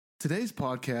Today's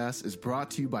podcast is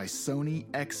brought to you by Sony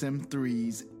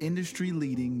XM3's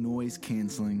industry-leading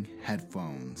noise-canceling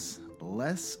headphones.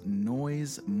 Less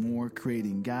noise, more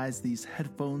creating. Guys, these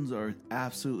headphones are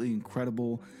absolutely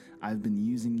incredible. I've been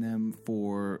using them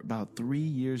for about 3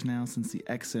 years now, since the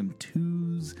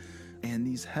XM2s. And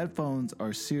these headphones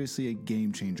are seriously a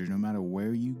game changer. No matter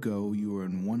where you go, you are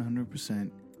in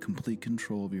 100% complete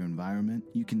control of your environment.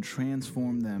 You can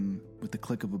transform them with the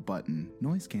click of a button.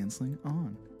 Noise canceling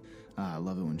on. I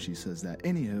love it when she says that.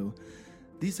 Anywho,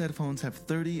 these headphones have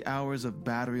 30 hours of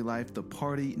battery life. The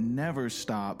party never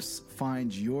stops.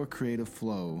 Find your creative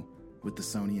flow with the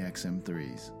Sony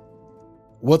XM3s.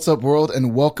 What's up, world,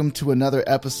 and welcome to another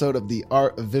episode of the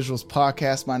Art of Visuals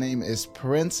podcast. My name is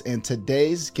Prince, and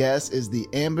today's guest is the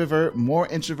ambivert, more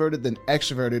introverted than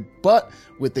extroverted, but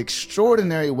with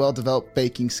extraordinary well-developed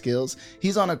baking skills.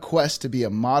 He's on a quest to be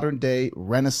a modern-day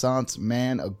Renaissance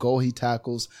man, a goal he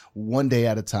tackles one day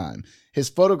at a time. His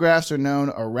photographs are known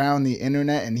around the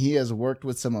internet, and he has worked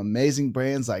with some amazing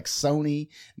brands like Sony,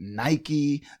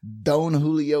 Nike, Don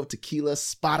Julio Tequila,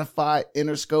 Spotify,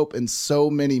 Interscope, and so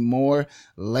many more.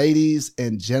 Ladies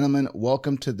and gentlemen,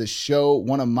 welcome to the show.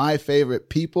 One of my favorite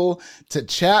people to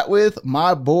chat with,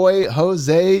 my boy,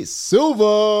 Jose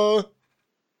Silva.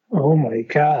 Oh my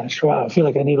gosh. Wow. I feel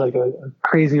like I need like a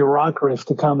crazy rock riff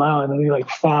to come out and I need like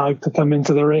fog to come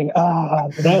into the ring.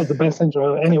 That was the best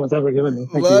intro anyone's ever given me.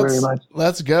 Thank you very much.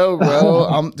 Let's go, bro.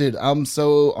 I'm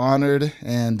so honored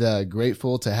and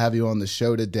grateful to have you on the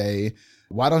show today.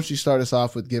 Why don't you start us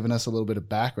off with giving us a little bit of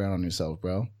background on yourself,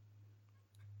 bro?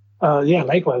 Yeah,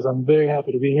 likewise. I'm very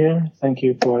happy to be here. Thank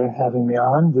you for having me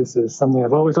on. This is something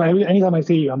I've always, anytime I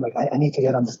see you, I'm like, I need to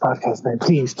get on this podcast, man.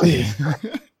 Please.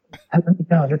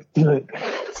 Let's do it.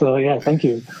 So yeah, thank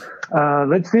you.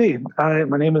 Let's see.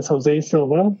 My name is Jose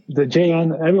Silva. The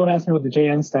JN, everyone asks me what the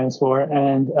JN stands for,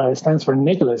 and it stands for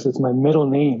Nicholas. It's my middle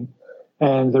name.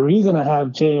 And the reason I have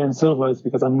JN Silva is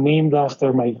because I'm named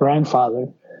after my grandfather.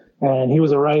 And he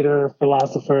was a writer,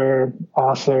 philosopher,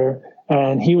 author,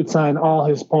 and he would sign all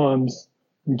his poems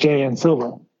JN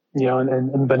Silva,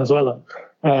 in Venezuela.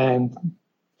 And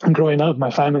growing up,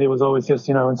 my family was always just,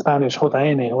 in Spanish,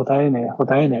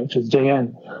 JN, which is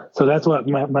JN. So that's what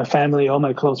my family, all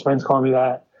my close friends call me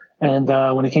that. And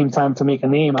when it came time to make a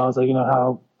name, I was like,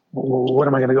 what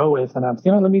am I going to go with? And I'm,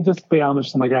 let me just pay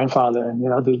homage to my grandfather and,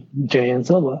 do JN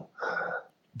Silva.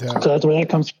 Damn. So that's where that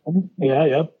comes from.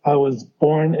 Yeah. I was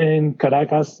born in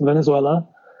Caracas, Venezuela.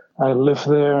 I lived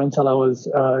there until I was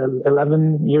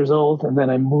 11 years old. And then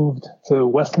I moved to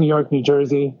West New York, New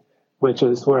Jersey, which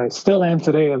is where I still am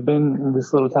today. I've been in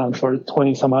this little town for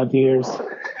 20 some odd years.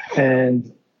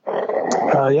 And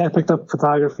I picked up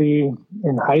photography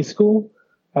in high school.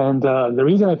 And the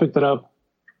reason I picked it up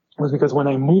was because when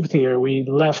I moved here, we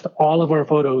left all of our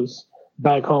photos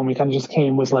back home. We kind of just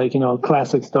came with a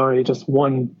classic story, just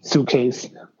one suitcase,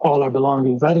 all our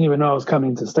belongings. I didn't even know I was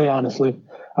coming to stay, honestly.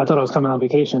 I thought I was coming on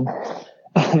vacation.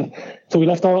 So we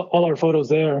left all our photos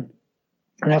there.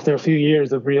 And after a few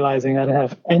years of realizing I didn't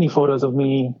have any photos of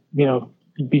me,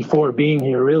 before being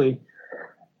here, really,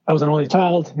 I was an only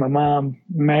child. My mom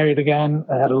married again.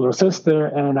 I had a little sister.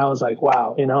 And I was like,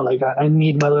 wow, I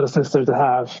need my little sister to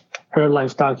have her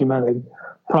life documented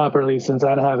properly since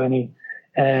I don't have any.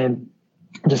 And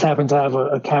just happened to have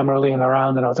a camera laying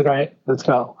around. And I was like, all right, let's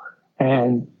go.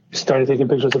 And started taking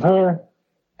pictures of her,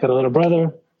 got a little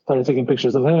brother. Started taking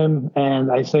pictures of him.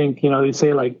 And I think, they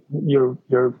say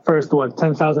your first,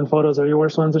 10,000 photos are your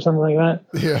worst ones or something like that.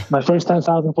 Yeah. My first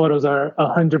 10,000 photos are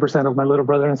 100% of my little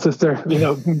brother and sister,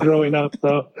 growing up.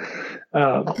 So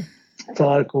it's a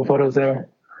lot of cool photos there.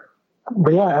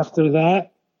 But yeah, after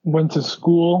that, went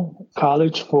to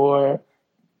college for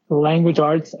language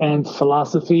arts and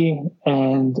philosophy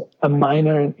and a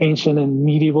minor in ancient and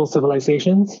medieval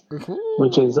civilizations,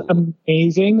 which is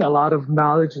amazing. A lot of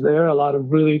knowledge there, a lot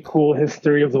of really cool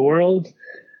history of the world.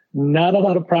 Not a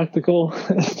lot of practical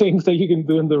things that you can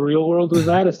do in the real world with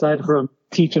that, aside from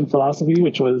teaching philosophy,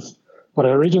 which was what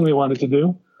I originally wanted to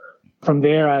do. From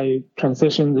there, I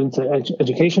transitioned into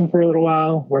education for a little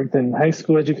while, worked in high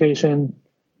school education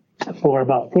for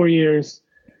about 4 years.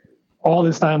 All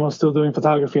this time I was still doing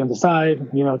photography on the side,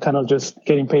 kind of just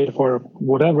getting paid for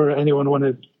whatever anyone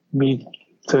wanted me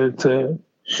to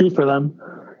shoot for them.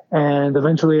 And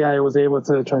eventually I was able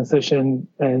to transition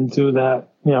and do that,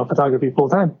 photography full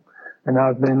time. And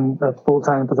now I've been a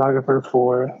full-time photographer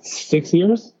for 6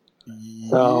 years.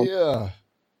 So yeah,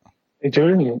 a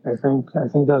journey. I think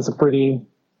that's a pretty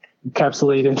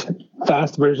encapsulated,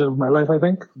 fast version of my life, I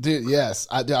think. Dude, yes.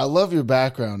 I love your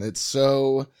background. It's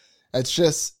so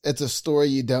it's a story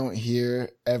you don't hear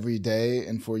every day.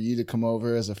 And for you to come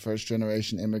over as a first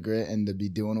generation immigrant and to be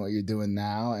doing what you're doing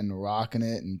now and rocking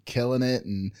it and killing it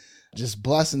and just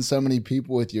blessing so many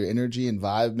people with your energy and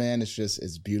vibe, man,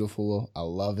 it's beautiful. I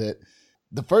love it.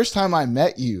 The first time I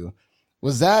met you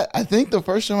I think the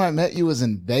first time I met you was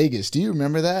in Vegas. Do you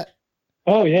remember that?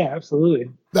 Oh yeah,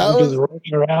 absolutely. That was just rolling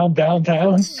around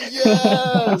downtown.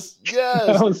 Yes, yes.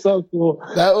 That was so cool.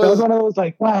 That was one of those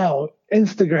like, wow,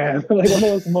 Instagram. Like one of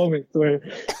those moments where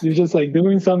you're just like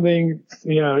doing something,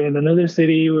 in another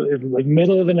city, like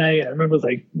middle of the night. I remember it was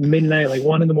like midnight, like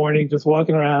 1 a.m, just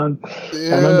walking around.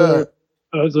 Yeah. I remember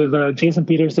I was with Jason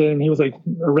Peterson. He was like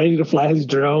ready to fly his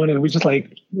drone, and we just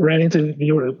like ran into.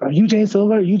 Are you Jay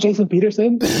Silva? Are you Jason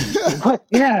Peterson? What?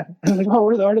 Yeah. And I was like, oh,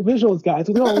 we're the art of visuals guys.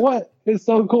 Like, oh, what? It's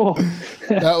so cool.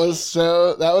 That was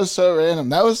so random.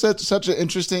 That was such an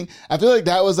interesting. I feel like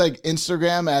that was like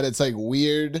Instagram at its like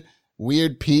weird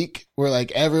peak, where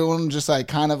like everyone just like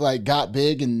kind of like got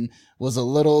big and was a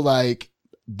little like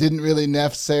didn't really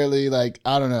necessarily like,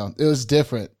 I don't know. It was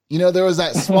different. There was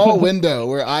that small window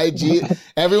where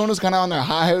everyone was kind of on their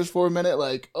high horse for a minute,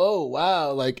 like, oh,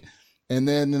 wow. Like, and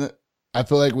then I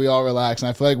feel like we all relaxed. And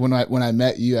I feel like when I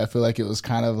met you, I feel like it was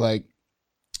kind of like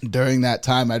during that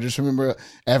time, I just remember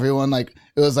everyone like,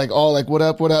 it was like all like, what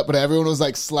up? But everyone was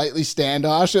like slightly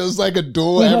standoffish. It was like a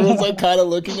duel. Everyone's like kind of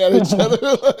looking at each other.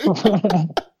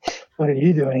 Like, what are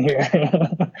you doing here?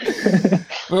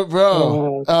 But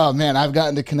bro, oh man, I've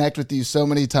gotten to connect with you so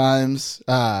many times.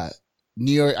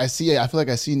 New York, I feel like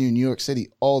I see you in New York City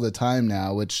all the time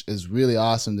now, which is really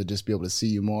awesome to just be able to see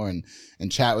you more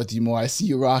and chat with you more. I see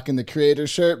you rocking the creator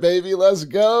shirt, baby. Let's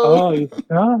go. Oh,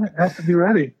 it has to be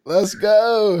ready. Let's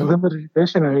go. Limited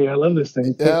edition. I love this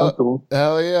thing. It's comfortable.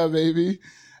 Hell yeah, baby.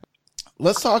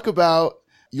 Let's talk about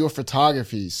your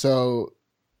photography. So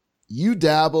you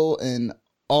dabble in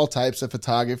all types of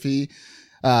photography.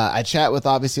 I chat with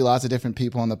obviously lots of different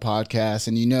people on the podcast,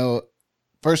 and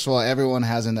first of all, everyone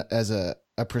has a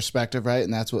perspective, right?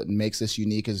 And that's what makes us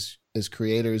unique as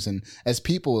creators and as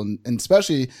people, and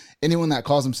especially anyone that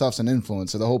calls themselves an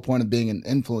influencer. The whole point of being an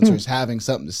influencer is having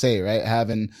something to say, right?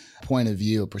 Having a point of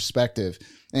view, a perspective.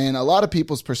 And a lot of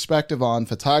people's perspective on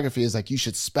photography is like, you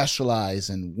should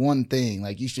specialize in one thing.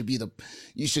 Like you should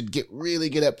get really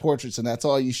good at portraits and that's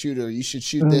all you shoot, or you should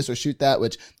shoot this or shoot that,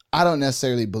 which I don't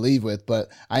necessarily believe with, but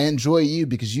I enjoy you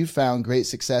because you found great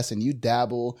success and you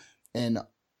dabble in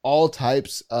all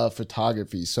types of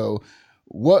photography. So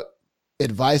what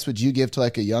advice would you give to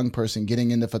like a young person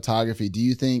getting into photography? Do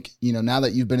you think, now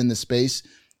that you've been in the space,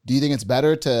 do you think it's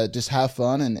better to just have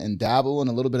fun and dabble in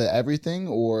a little bit of everything,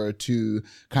 or to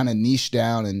kind of niche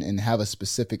down and have a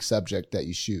specific subject that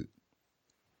you shoot?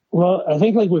 Well, I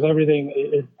think like with everything,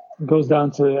 it goes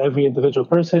down to every individual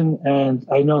person. And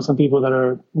I know some people that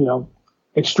are,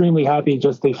 extremely happy,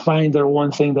 just they find their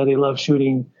one thing that they love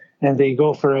shooting and they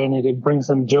go for it and it brings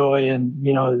them joy, and,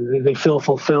 they feel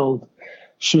fulfilled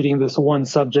shooting this one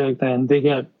subject and they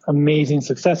get amazing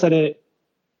success at it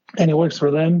and it works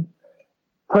for them.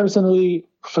 Personally,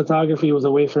 photography was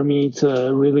a way for me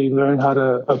to really learn how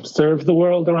to observe the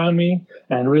world around me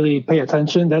and really pay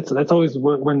attention. That's always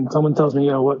when someone tells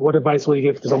me, what advice will you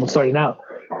give to someone starting out?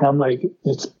 And I'm like,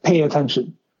 it's pay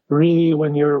attention. Really,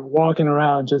 when you're walking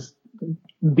around, just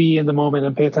be in the moment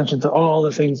and pay attention to all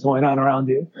the things going on around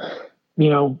you.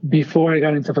 Before I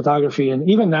got into photography, and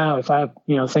even now, if I have,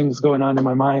 things going on in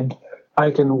my mind,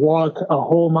 I can walk a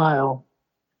whole mile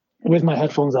with my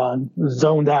headphones on,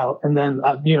 zoned out. And then,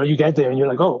 you get there and you're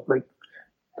like, oh, like,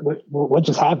 what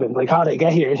just happened? Like, how did I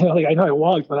get here? Like, I know I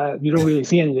walked, but you don't really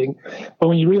see anything. But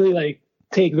when you really like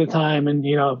take the time and,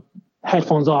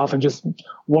 headphones off and just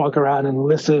walk around and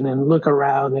listen and look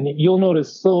around, and you'll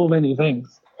notice so many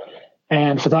things.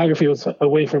 And photography was a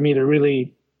way for me to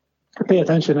really pay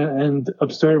attention and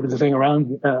observe the thing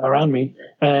around me.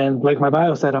 And like my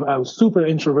bio said, I was super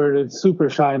introverted, super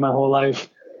shy my whole life.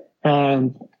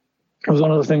 And it was one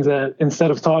of those things that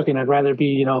instead of talking, I'd rather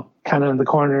be, kind of in the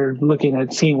corner looking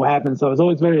at seeing what happens. So I was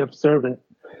always very observant.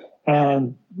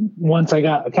 And once I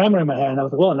got a camera in my hand, I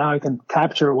was like, well, now I can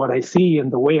capture what I see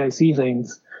and the way I see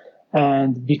things.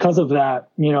 And because of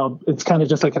that, it's kind of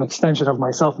just like an extension of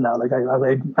myself now. Like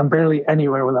I'm barely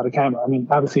anywhere without a camera. I mean,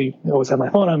 obviously I always have my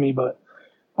phone on me, but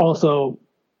also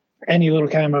any little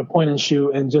camera, point and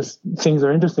shoot, and just things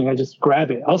are interesting, I just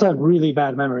grab it. I also have really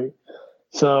bad memory.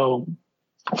 So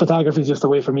photography is just a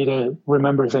way for me to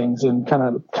remember things and kind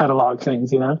of catalog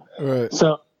things, Right.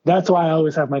 So that's why I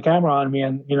always have my camera on me.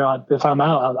 And, if I'm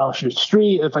out, I'll shoot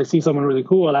street. If I see someone really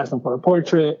cool, I'll ask them for a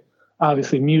portrait.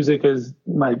 obviously music is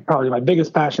probably my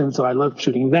biggest passion. So I love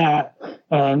shooting that.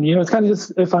 And, you know, it's kind of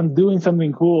just, if I'm doing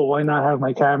something cool, why not have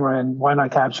my camera and why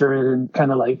not capture it and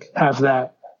kind of like have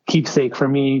that keepsake for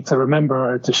me to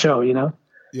remember or to show, you know?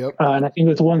 Yep. And I think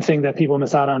that's one thing that people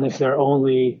miss out on if they're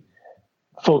only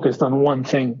focused on one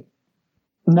thing.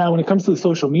 Now, when it comes to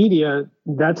social media,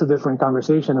 that's a different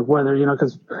conversation of whether, you know,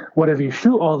 because what if you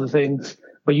shoot all the things,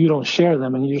 but you don't share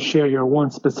them and you share your one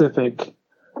specific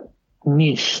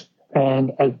niche?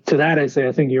 And to that, I say,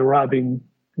 I think you're robbing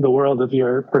the world of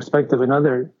your perspective in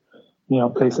other, you know,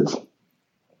 places.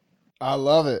 I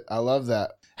love it. I love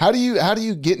that. How do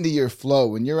you get into your flow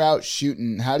when you're out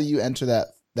shooting? How do you enter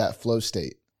that flow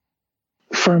state?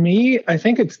 For me, I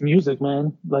think it's music,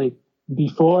 man. Like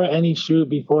before any shoot,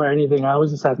 before anything, I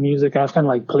always just have music. I have kind of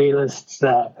like playlists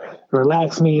that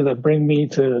relax me, that bring me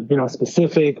to, you know, a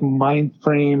specific mind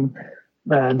frame.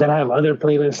 And then I have other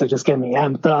playlists that just get me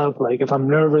amped up. Like if I'm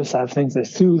nervous, I have things that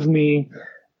soothe me.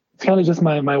 It's kind of just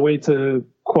my way to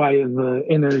quiet the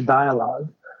inner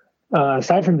dialogue.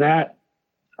 Aside from that,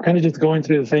 kind of just going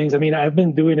through the things. I mean, I've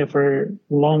been doing it for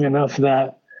long enough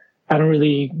that I don't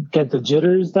really get the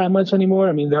jitters that much anymore.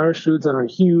 I mean, there are shoots that are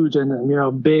huge and, you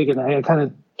know, big, and I kind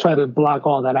of try to block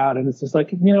all that out. And it's just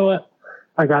like, you know what?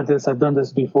 I got this. I've done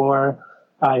this before.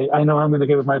 I know I'm going to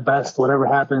give it my best, whatever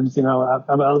happens. You know,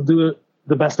 I'll do it,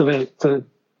 the best of it to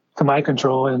my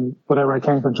control, and whatever I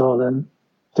can control, then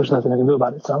there's nothing I can do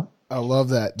about it. So I love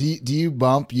that. Do you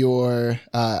bump your,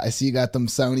 I see you got them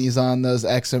Sonys on, those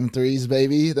XM3s,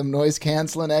 baby, them noise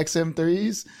canceling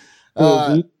XM3s.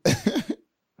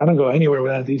 I don't go anywhere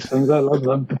without these things. I love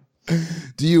them.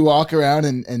 Do you walk around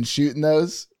and shooting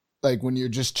those, like when you're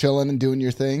just chilling and doing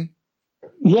your thing?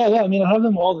 Yeah. I mean, I have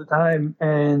them all the time,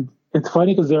 and it's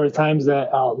funny because there are times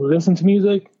that I'll listen to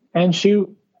music and shoot,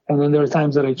 and then there are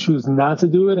times that I choose not to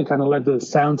do it and kind of let the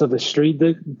sounds of the street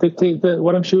dictate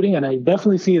what I'm shooting. And I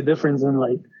definitely see a difference in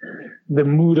like the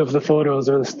mood of the photos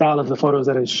or the style of the photos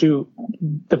that I shoot,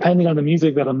 depending on the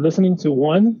music that I'm listening to,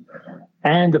 one,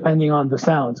 and depending on the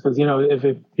sounds. Because, you know, if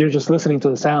you're just listening to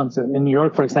the sounds in New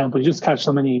York, for example, you just catch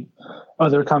so many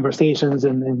other conversations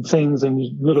and things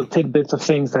and little tidbits of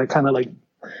things that kind of like,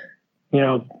 you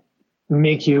know,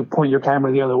 make you point your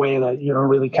camera the other way that you don't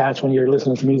really catch when you're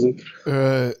listening to music.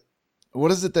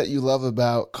 What is it that you love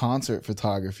about concert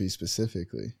photography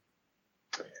specifically?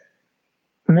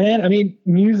 Man, I mean,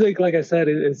 music, like I said,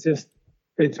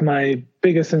 it's my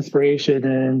biggest inspiration.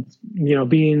 And, you know,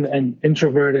 being an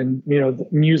introvert, and, you know,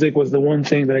 music was the one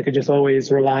thing that I could just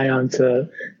always rely on to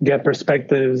get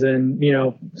perspectives. And, you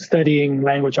know, studying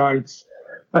language arts,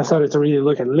 I started to really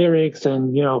look at lyrics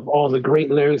and, you know, all the great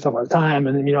lyrics of our time.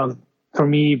 And, you know, for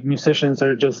me, musicians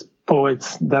are just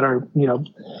poets that are, you know,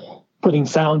 putting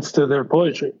sounds to their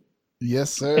poetry.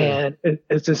 Yes, sir. And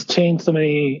it's just changed so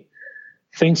many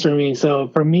things for me. So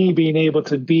for me, being able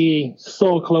to be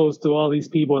so close to all these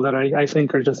people that I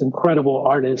think are just incredible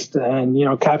artists, and, you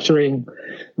know, capturing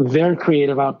their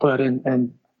creative output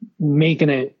and making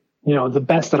it, you know, the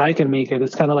best that I can make it,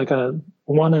 it's kind of like a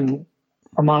one and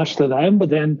homage to them. But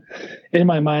then in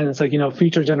my mind, it's like, you know,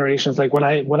 future generations, like when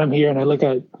I'm here and I look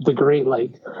at the great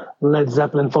like Led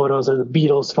Zeppelin photos or the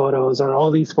Beatles photos or all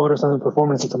these photos on the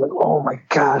performances, I'm like, oh my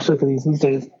gosh, look at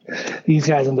these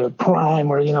guys in their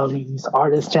prime, or, you know, these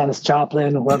artists, Janis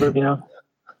Joplin, whoever, you know,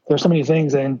 there's so many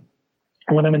things. And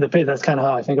when I'm in the pit, that's kind of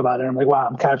how I think about it. I'm like, wow,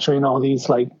 I'm capturing all these,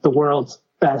 like, the world's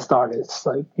best artists,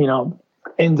 like, you know,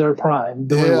 in their prime,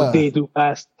 doing what they do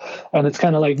best. And it's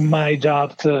kind of like my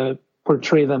job to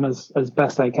portray them as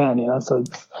best I can, you know? So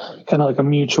it's kind of like a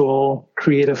mutual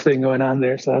creative thing going on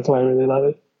there. So that's why I really love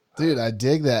it. Dude, I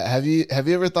dig that. Have you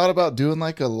ever thought about doing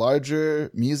like a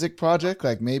larger music project,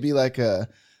 like maybe like a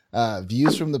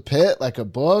Views from the Pit, like a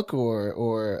book or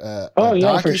a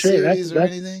docuseries or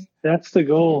anything? That's the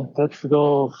goal. That's the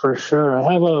goal for sure.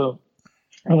 I have a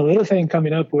little thing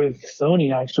coming up with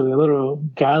Sony, actually, a little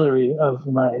gallery of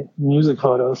my music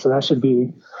photos. So that should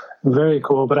be very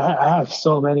cool. But I have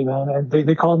so many, man. And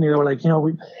they called me. They were like, you know,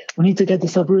 we need to get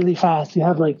this up really fast. You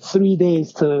have like 3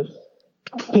 days to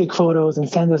pick photos and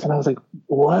send us. And I was like,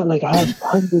 what? Like, I have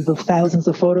hundreds of thousands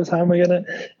of photos. How am I gonna?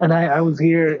 And I was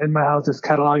here in my house just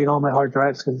cataloging all my hard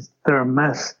drives because they're a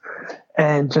mess,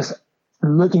 and just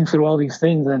looking through all these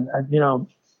things. And you know,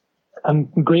 I'm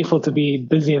grateful to be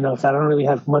busy enough that I don't really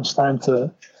have much time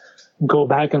to go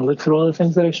back and look through all the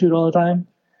things that I shoot all the time.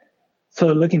 So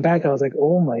looking back, I was like,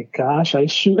 oh my gosh, I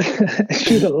shoot I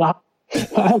shoot a lot.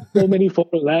 I have so many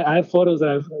photos. I have photos that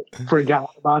I've forgotten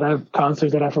about. I have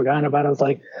concerts that I've forgotten about. I was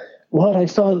like, what? I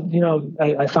saw, you know,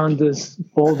 I found this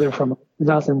folder from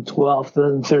 2012,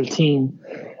 2013,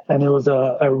 and it was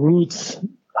a Roots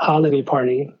holiday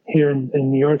party here in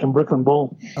New York in Brooklyn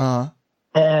Bowl.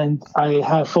 And I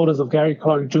have photos of Gary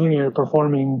Clark Jr.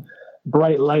 performing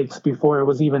Bright Lights before it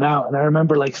was even out. And I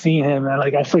remember like seeing him, and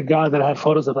like I forgot that I had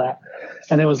photos of that.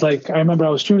 And it was like, I remember I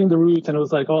was shooting the Roots, and it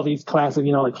was like all these classic,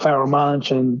 you know, like Pharoah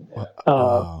Monch and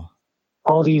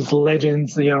all these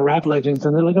legends, you know, rap legends.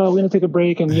 And they're like, oh, we're going to take a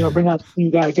break and, you know, bring out new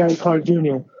guy, Gary Clark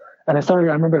Jr. And I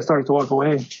remember I started to walk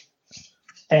away,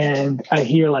 and I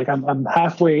hear like I'm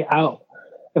halfway out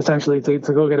essentially to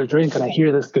go get a drink, and I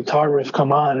hear this guitar riff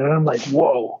come on, and I'm like,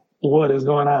 whoa, what is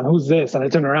going on? Who's this? And I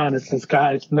turn around, it's this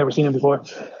guy. I've never seen him before.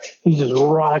 He's just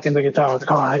rocking the guitar. I was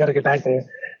like, oh, I got to get back there.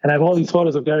 And I have all these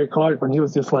photos of Gary Clark when he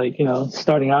was just like, you know,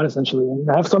 starting out essentially. And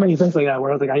I have so many things like that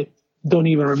where I was like, I don't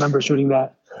even remember shooting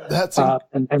that. That's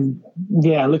and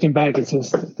yeah, looking back, it's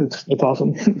just it's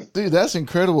awesome. Dude, that's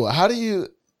incredible. How do you?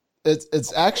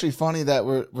 It's actually funny that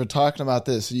we're talking about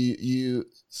this.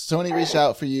 Sony reached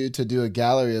out for you to do a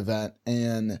gallery event,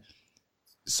 and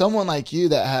someone like you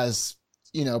that has,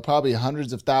 you know, probably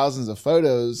hundreds of thousands of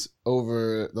photos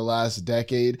over the last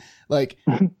decade. Like,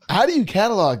 how do you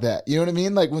catalog that? You know what I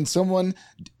mean? Like when someone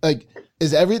like,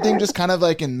 is everything just kind of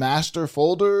like in master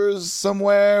folders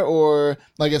somewhere? Or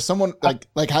like if someone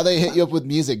like how they hit you up with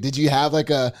music, did you have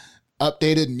like a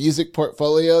updated music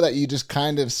portfolio that you just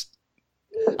kind of,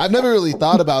 I've never really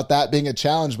thought about that being a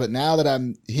challenge, but now that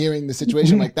I'm hearing the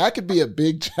situation, like that could be a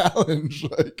big challenge.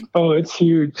 Like, oh, it's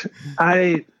huge.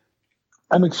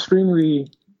 I'm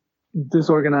extremely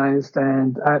disorganized,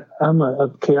 and I'm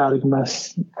a chaotic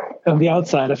mess on the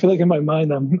outside. I feel like in my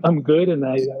mind I'm good and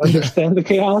I understand the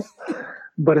chaos,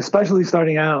 but especially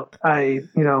starting out, I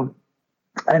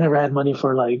never had money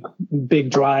for like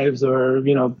big drives or,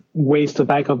 you know, ways to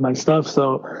back up my stuff.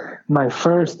 So my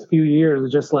first few years were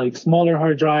just like smaller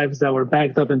hard drives that were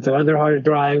backed up into other hard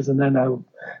drives. And then I would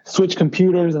switch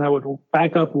computers, and I would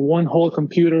back up one whole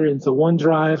computer into one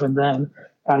drive. And then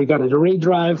I got a RAID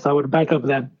drive, so I would back up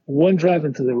that one drive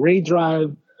into the RAID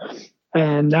drive.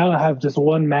 And now I have just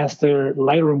one master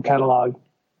Lightroom catalog.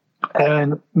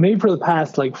 And maybe for the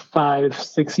past like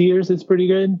 5-6 years, it's pretty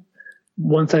good.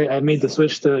 Once I made the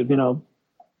switch to, you know,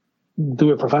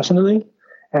 do it professionally,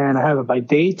 and I have it by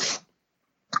dates.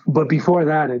 But before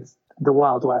that, it's the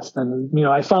Wild West. And, you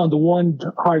know, I found one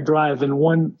hard drive and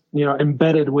one, you know,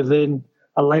 embedded within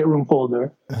a Lightroom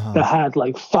folder that had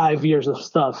like 5 years of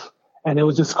stuff. And it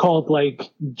was just called like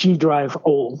G Drive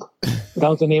Old. That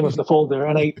was the name of the folder.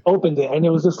 And I opened it, and it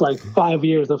was just like 5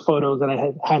 years of photos that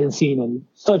I hadn't seen in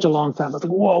such a long time. I was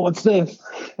like, whoa, what's this?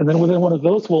 And then within one of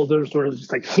those folders were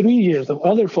just like 3 years of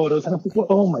other photos. And I was like,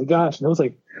 oh my gosh. And it was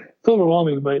like, it's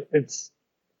overwhelming, but it's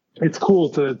cool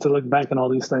to look back on all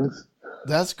these things.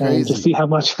 That's crazy. And to see how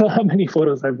many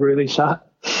photos I've really shot.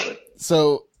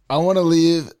 So I want to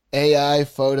leave AI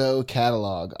photo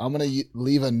catalog. I'm going to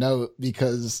leave a note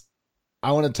because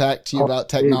I want to talk to you about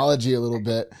technology a little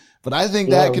bit, but I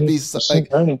think that could be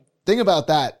like, think about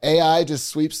that. AI just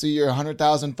sweeps through your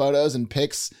 100,000 photos and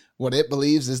picks what it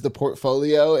believes is the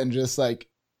portfolio, and just like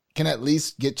can at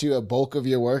least get you a bulk of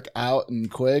your work out and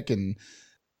quick. And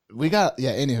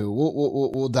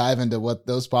anywho, we'll dive into what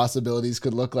those possibilities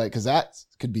could look like, because that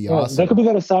could be awesome. That could be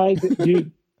that aside.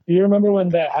 Do you remember when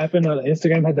that happened?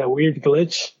 Instagram had that weird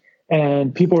glitch,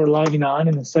 and people were logging on,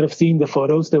 and instead of seeing the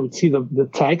photos, they would see the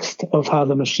text of how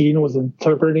the machine was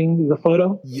interpreting the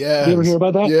photo. Yeah. Did you ever hear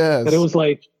about that? Yes. That it was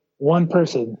like one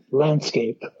person,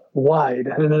 landscape, wide,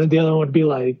 and then the other one would be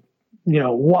like, you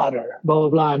know, water, blah, blah,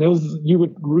 blah. And you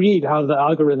would read how the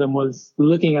algorithm was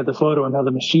looking at the photo and how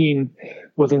the machine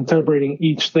was interpreting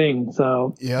each thing.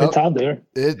 So It's out there.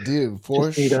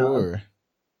 For sure.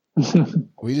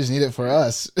 We just need it for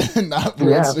us, not for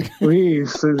Instagram.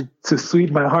 Please, to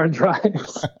sweep my hard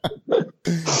drives.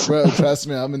 Bro, trust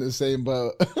me, I'm in the same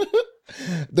boat.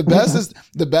 The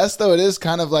best though, it is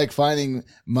kind of like finding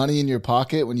money in your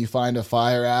pocket when you find a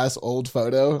fire ass old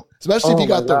photo, especially if you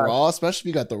got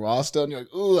the raw still, and you're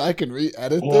like, ooh, I can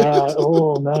re-edit this.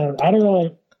 Oh man, I don't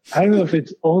know if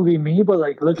it's only me, but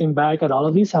like looking back at all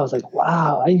of these, I was like,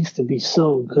 wow, I used to be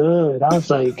so good. I was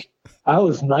like, I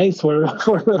was nice for a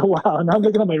little while, and I'm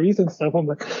looking at my recent stuff. I'm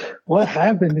like, what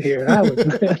happened here? I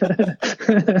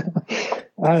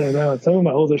don't know. Some of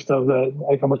my older stuff that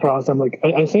I come across, I'm like,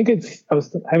 I think I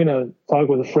was having a talk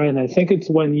with a friend. I think it's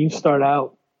when you start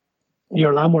out,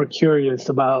 you're a lot more curious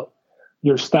about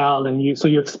your style, and so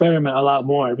you experiment a lot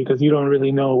more because you don't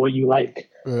really know what you like.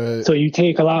 Right. So you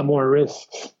take a lot more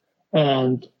risks,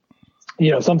 and you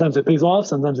know, sometimes it pays off,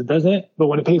 sometimes it doesn't. But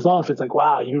when it pays off, it's like,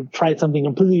 wow, you tried something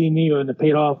completely new and it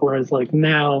paid off. Whereas like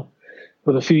now,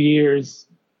 with a few years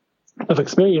of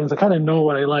experience, I kind of know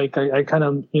what I like. I kind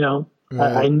of, you know,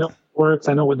 right. I know what works,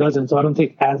 I know what doesn't. So I don't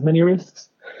take as many risks.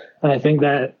 And I think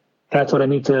that that's what I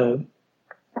need to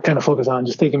kind of focus on,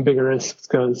 just taking bigger risks,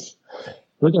 because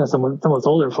looking at someone's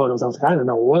older photos, I was like, I don't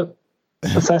know what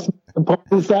assessment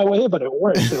composed that way, but it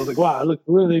worked. It was like, wow, it looked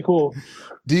really cool.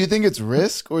 Do you think it's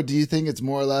risk, or do you think it's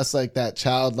more or less like that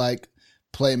childlike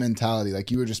play mentality?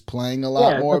 Like you were just playing a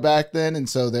lot more back then, and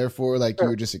so therefore like you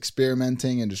were just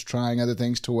experimenting and just trying other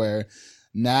things, to where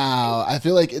now I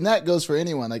feel like, and that goes for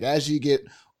anyone, like as you get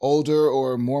older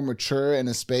or more mature in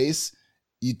a space,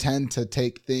 you tend to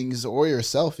take things, or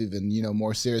yourself even, you know,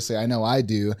 more seriously. I know I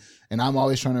do. And I'm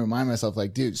always trying to remind myself,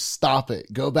 like, dude, stop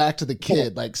it. Go back to the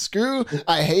kid. Like, screw,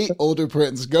 I hate older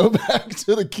Prince. Go back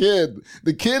to the kid.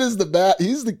 The kid is the bad.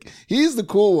 He's the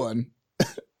cool one.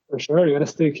 For sure. You got to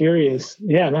stay curious.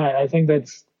 Yeah, no, I think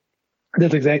that's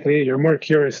exactly it. You're more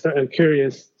curious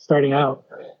starting out.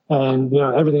 And, you know,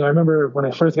 everything. I remember when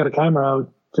I first got a camera,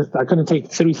 I couldn't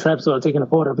take 3 steps without taking a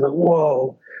photo. I'd be like,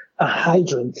 whoa, a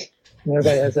hydrant. And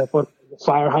everybody has that photo,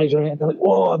 fire hydrant. They're like,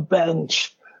 whoa, a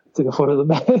bench. Take a photo of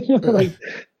the bench. Like,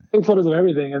 take photos of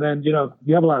everything. And then, you know,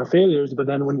 you have a lot of failures, but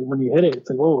then when you hit it, it's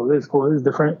like, whoa, this is cool. This is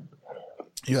different.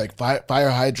 You're like,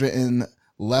 fire hydrant in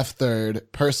left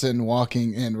third, person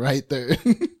walking in right third.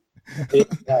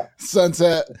 Yeah.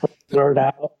 Sunset. Blurred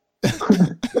out.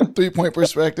 3-point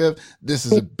perspective. This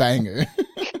is a banger.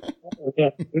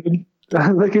 Yeah.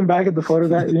 Looking back at the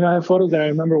photos, I have photos that I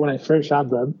remember when I first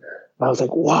shot them. I was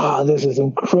like, wow, this is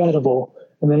incredible.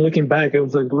 And then looking back, it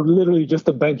was like literally just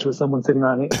a bench with someone sitting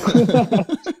on it.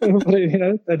 But, you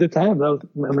know, at the time, that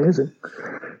was amazing.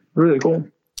 Really cool.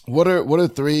 What are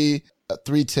three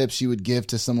tips you would give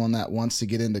to someone that wants to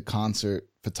get into concert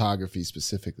photography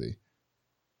specifically?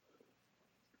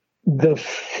 The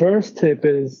first tip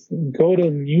is go to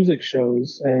music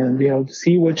shows and, you know,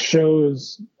 see which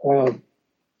shows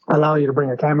allow you to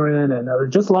bring a camera in, and or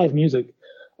just live music.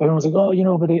 Everyone's like, oh, you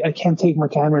know, but I can't take my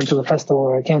camera into the festival,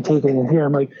 or I can't take it in here.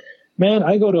 I'm like, man,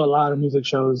 I go to a lot of music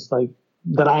shows like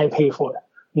that I pay for,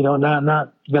 you know,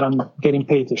 not that I'm getting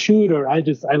paid to shoot, or I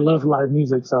love live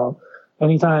music. So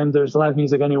anytime there's live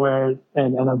music anywhere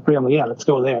and I'm free, I'm like, yeah, let's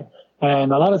go there.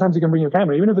 And a lot of times you can bring your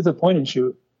camera, even if it's a point and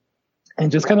shoot,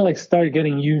 and just kind of like start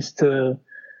getting used to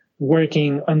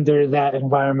working under that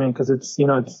environment. Cause it's, you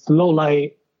know, it's low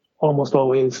light almost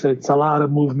always. It's a lot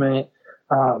of movement.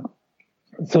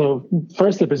 So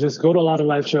first tip is just go to a lot of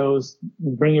live shows,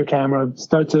 bring your camera,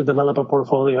 start to develop a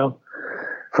portfolio.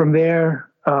 From there,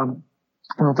 I don't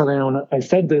know if anyone I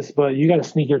said this, but you got to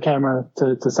sneak your camera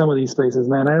to some of these places,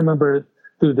 man. I remember,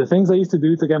 dude, the things I used to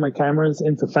do to get my cameras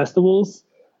into festivals,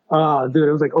 dude,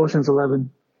 it was like Ocean's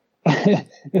 11.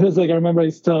 It was like, I remember I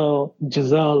used to tell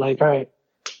Giselle, like, all right,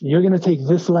 you're going to take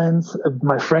this lens.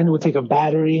 My friend would take a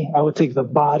battery. I would take the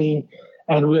body.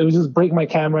 And it would just break my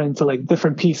camera into like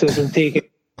different pieces and take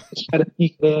it, try to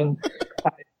sneak it in,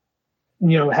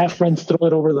 you know, have friends throw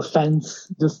it over the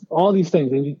fence, just all these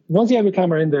things. And once you have your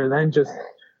camera in there, then just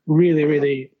really,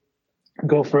 really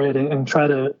go for it and try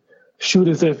to shoot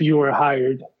as if you were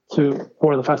hired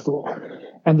for the festival.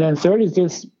 And then third is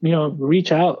just, you know,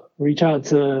 reach out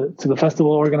to the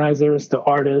festival organizers, to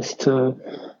artists, to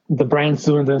the brands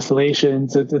doing the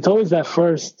installations. It's always that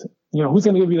first, you know, who's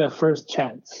going to give you that first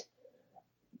chance?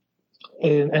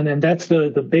 And then that's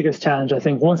the biggest challenge, I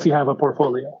think, once you have a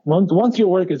portfolio. Once your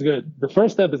work is good, the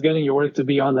first step is getting your work to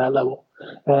be on that level.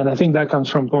 And I think that comes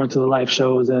from going to the live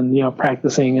shows and, you know,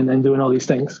 practicing and doing all these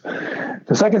things.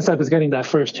 The second step is getting that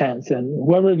first chance. And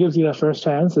whoever gives you that first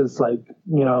chance is like,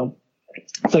 you know,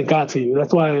 it's like God to you.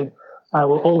 That's why I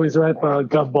will always rep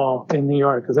Gov Ball in New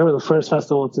York, because they were the first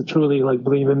festival to truly like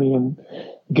believe in me and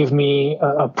give me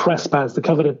a press pass, the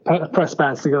coveted press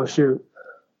pass to go shoot.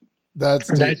 That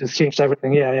just changed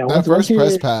everything. Yeah. That first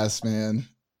press pass, man.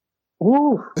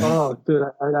 Woo! Oh, dude,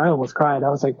 I almost cried. I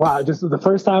was like, wow! Just the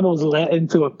first time I was let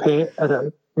into a pit at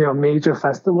a major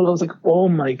festival, I was like, oh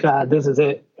my god, this is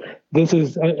it. This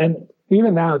is, and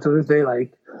even now to this day,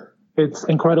 like, it's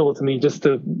incredible to me just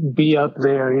to be up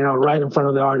there, you know, right in front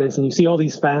of the artist, and you see all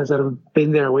these fans that have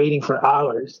been there waiting for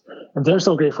hours, and they're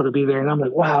so grateful to be there, and I'm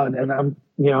like, wow, and I'm,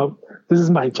 you know, this is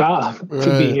my job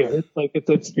to be here. It's like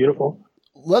it's beautiful.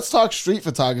 Let's talk street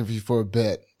photography for a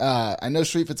bit. I know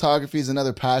street photography is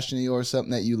another passion of yours,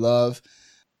 something that you love.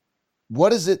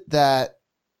 What is it that,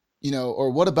 you know, or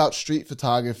what about street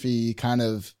photography kind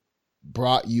of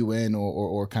brought you in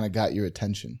or kind of got your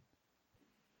attention?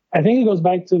 I think it goes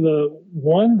back to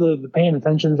the paying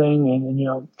attention thing and, you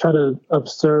know, try to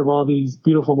observe all these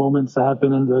beautiful moments that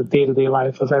happen in the day-to-day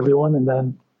life of everyone. And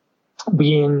then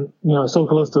being, you know, so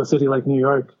close to a city like New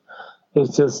York,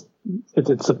 it's just,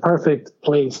 it's a perfect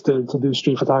place to do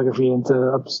street photography and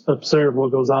to observe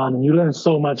what goes on. And you learn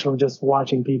so much from just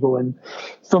watching people, and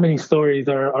so many stories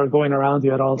are going around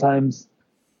you at all times.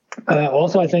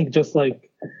 Also, I think just like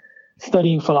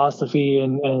studying philosophy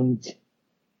and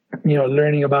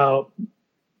learning about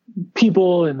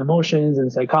people and emotions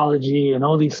and psychology and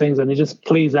all these things, and it just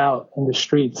plays out in the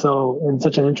street so in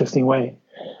such an interesting way.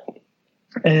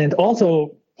 And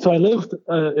also, so I lived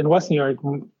in West New York,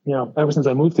 ever since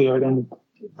I moved here. And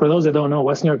for those that don't know,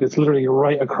 West New York is literally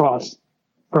right across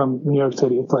from New York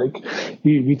City. It's like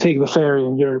you take the ferry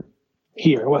and you're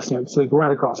here, West New York. It's like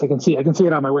right across. I can see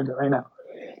it out my window right now.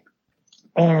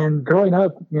 And growing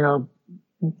up,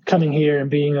 coming here and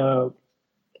being a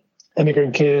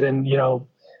immigrant kid, and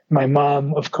my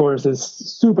mom, of course, is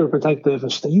super protective.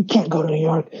 She's like, you can't go to New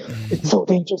York. It's so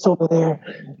dangerous over there.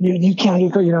 You can't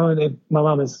go, and my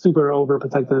mom is super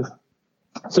overprotective.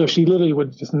 So she literally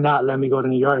would just not let me go to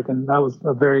New York. And I was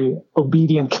a very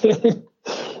obedient kid.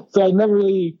 So I never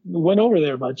really went over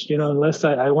there much, unless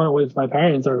I went with my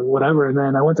parents or whatever. And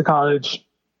then I went to college.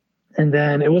 And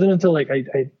then it wasn't until like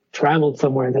I traveled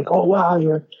somewhere and like, oh, wow,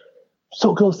 you're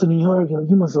so close to New York,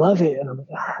 you must love it. And I'm like,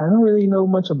 I don't really know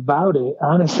much about it,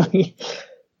 honestly.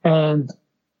 And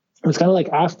it was kind of like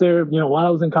after, while I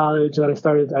was in college that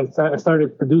I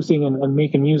started producing and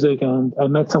making music. And I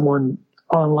met someone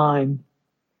online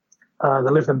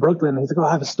that lived in Brooklyn. He's like, oh,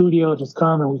 I have a studio, just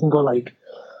come and we can go like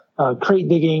crate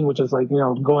digging, which is like,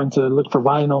 going to look for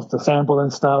vinyls to sample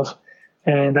and stuff.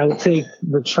 And I would take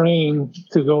the train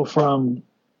to go from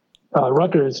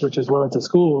Rutgers, which is where I went to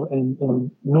school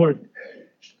in Newark,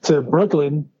 to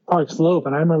Brooklyn, Park Slope.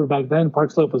 And I remember back then, Park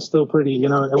Slope was still pretty, it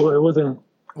wasn't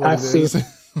as safe.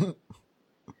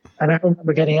 And I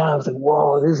remember getting out, I was like,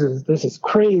 whoa, this is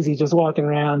crazy, just walking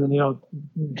around and,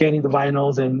 getting the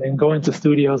vinyls and going to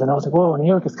studios. And I was like, whoa, New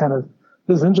York is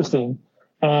this is interesting.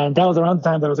 And that was around the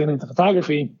time that I was getting into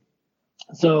photography.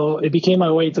 So it became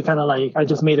my way to kind of like, I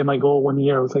just made it my goal one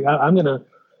year. I was like, I'm going to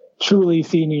truly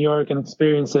see New York and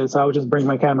experience it. So I would just bring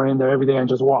my camera in there every day and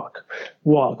just walk.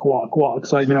 So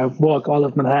I walk all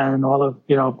of Manhattan, all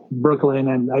of, Brooklyn.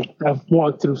 And I've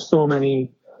walked through so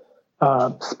many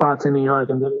spots in New York,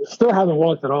 and still haven't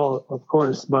walked at all, of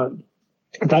course, but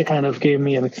that kind of gave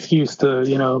me an excuse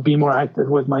to, be more active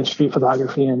with my street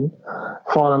photography and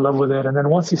fall in love with it. And then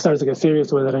once you start to get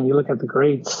serious with it and you look at the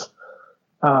greats,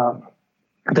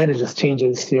 then it just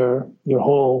changes your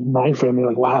whole mind frame. You're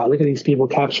like, wow, look at these people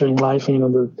capturing life in,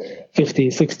 the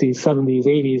 50s, 60s, 70s,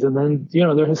 80s. And then,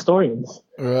 they're historians.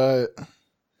 Right.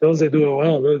 Those that do it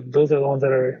well, those are the ones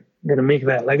that are going to make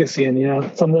that legacy.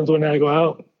 And, sometimes when I go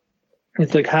out,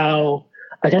 it's like how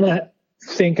I kind of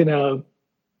think in a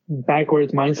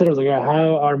backwards mindset. I was like,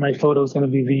 how are my photos going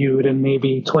to be viewed in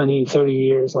maybe 20, 30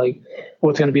 years? Like,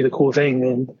 what's going to be the cool thing?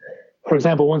 And for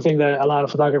example, one thing that a lot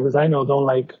of photographers I know don't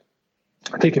like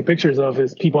taking pictures of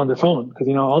is people on their phone, because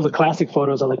all the classic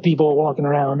photos are like people walking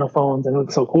around on their phones and it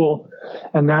looks so cool.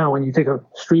 And now when you take a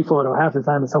street photo, half the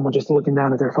time it's someone just looking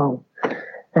down at their phone.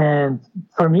 And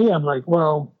for me, I'm like,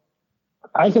 well,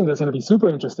 I think that's going to be super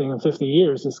interesting in 50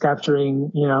 years, just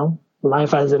capturing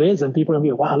life as it is, and people are going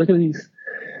to be like, wow, look at these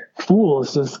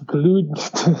fools just glued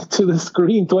to the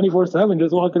screen 24/7,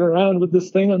 just walking around with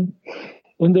this thing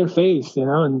in their face,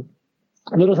 and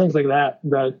little things like that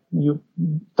you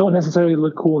don't necessarily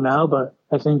look cool now, but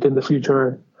I think in the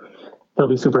future they'll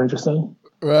be super interesting.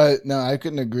 Right. No, I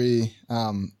couldn't agree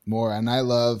more. And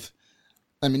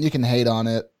you can hate on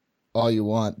it all you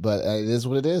want, but it is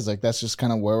what it is. Like, that's just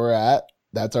kind of where we're at.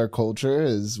 That's our culture.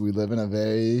 Is we live in a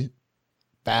very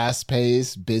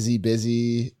fast-paced,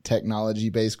 busy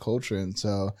technology-based culture. And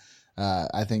so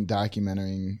I think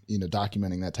documenting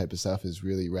that type of stuff is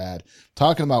really rad.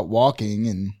 Talking about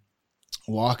walking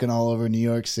all over New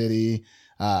York City,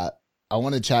 I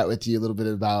want to chat with you a little bit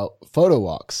about photo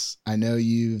walks. I know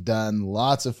you've done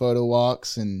lots of photo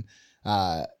walks and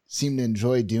seem to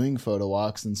enjoy doing photo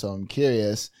walks. And so I'm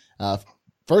curious,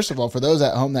 first of all, for those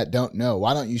at home that don't know,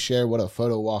 why don't you share what a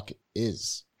photo walk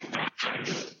is?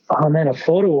 Oh man, a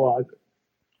photo walk.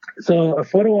 So a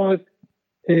photo walk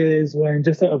is when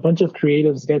just a bunch of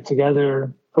creatives get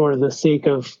together for the sake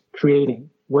of creating,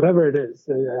 whatever it is.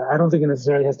 I don't think it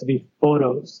necessarily has to be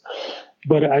photos,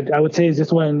 but I would say it's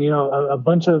just when, a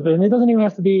bunch of, and it doesn't even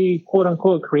have to be quote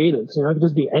unquote creatives, it could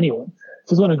just be anyone.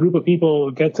 It's just when a group of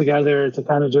people get together to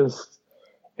kind of just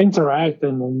interact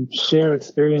and share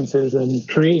experiences and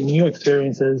create new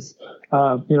experiences,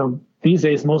 these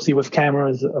days, mostly with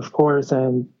cameras, of course,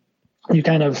 and you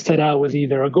kind of set out with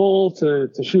either a goal to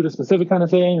shoot a specific kind of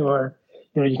thing, or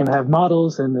you can have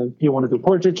models, and if you want to do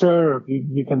portraiture, or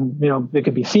you can, it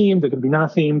could be themed, it could be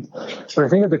not themed. But I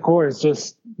think at the core is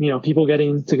just, people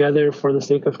getting together for the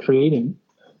sake of creating.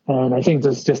 And I think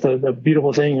that's just a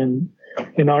beautiful thing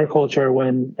in our culture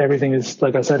when everything is,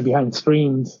 like I said, behind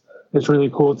screens. It's really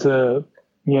cool to,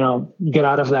 get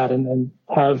out of that and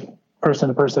have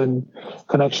person-to-person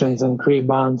connections and create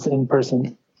bonds in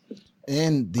person.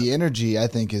 And the energy, I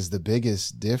think, is the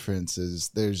biggest difference. Is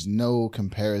there's no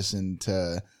comparison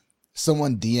to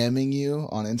someone DMing you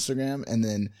on Instagram and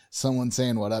then someone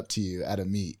saying what up to you at a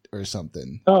meet or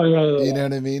something. Oh, yeah. You know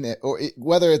what I mean?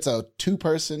 Whether it's a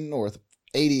 2-person or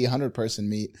 80, 100-person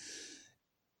meet,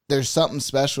 there's something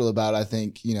special about, I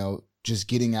think, just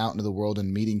getting out into the world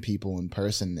and meeting people in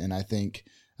person. And I think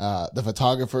the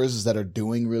photographers that are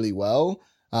doing really well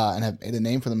and have made a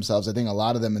name for themselves, I think a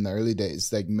lot of them in the early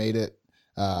days, like made it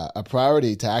a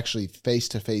priority to actually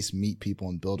face-to-face meet people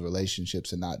and build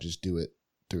relationships and not just do it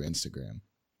through Instagram.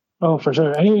 Oh, for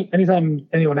sure. Anytime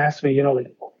anyone asks me,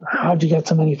 how'd you get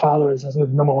so many followers? That's the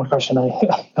number one question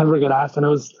I ever get asked. And it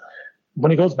was,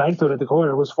 when it goes back to it at the core,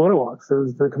 it was photo walks. It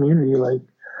was the community. Like,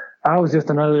 I was just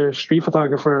another street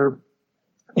photographer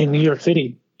in New York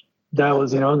City. That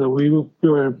was, that we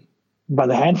were by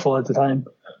the handful at the time,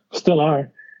 still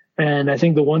are. And I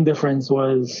think the one difference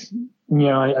was,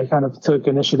 I kind of took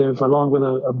initiative along with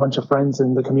a bunch of friends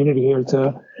in the community here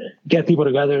to get people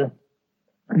together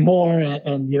more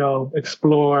and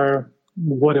explore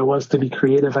what it was to be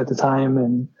creative at the time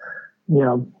and,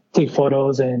 take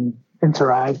photos and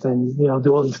interact and,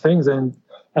 do all these things. And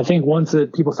I think once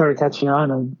people started catching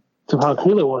on and to how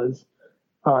cool it was,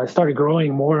 it started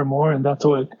growing more and more. And that's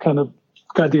what kind of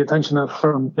got the attention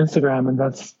from Instagram. And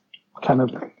that's kind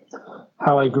of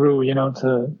how I grew,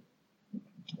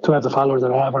 to have the followers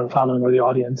that I have, or the following, or the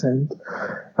audience. And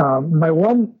my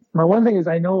one thing is,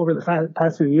 I know over the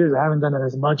past few years, I haven't done it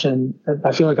as much. And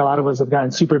I feel like a lot of us have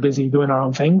gotten super busy doing our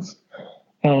own things,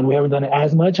 and we haven't done it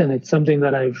as much. And it's something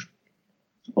that I've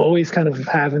always kind of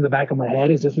have in the back of my head,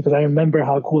 is just because I remember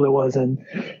how cool it was. And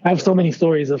I have so many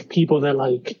stories of people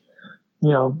that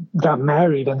got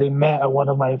married and they met at one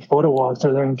of my photo walks,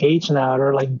 or they're engaged now,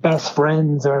 or like best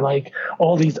friends, or like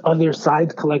all these other side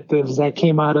collectives that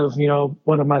came out of,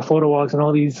 one of my photo walks, and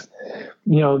all these,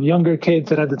 younger kids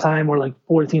that at the time were like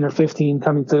 14 or 15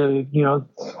 coming to,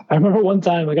 I remember one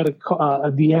time I got a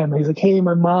DM. He's like, "Hey,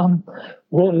 my mom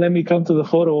won't let me come to the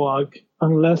photo walk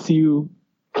unless you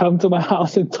come to my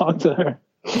house and talk to her."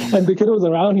 And the kid was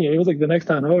around here. It was like the next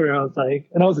town over. I was like,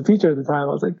 and I was a teacher at the time.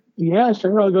 I was like, "Yeah,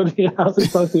 sure, I'll go to your house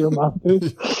and talk to your mom,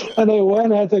 dude." And I went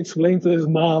and had to explain to his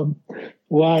mom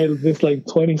why this like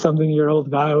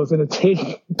 20-something-year-old guy was going to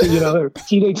take, her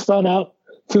teenage son out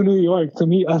to New York to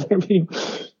meet other people.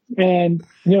 And,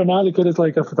 now the kid is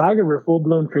like a photographer,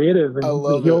 full-blown creative. And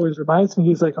he always reminds me,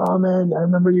 he's like, "Oh man, I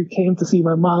remember you came to see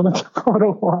my mom at the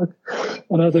photo walk."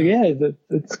 And I was like, "Yeah,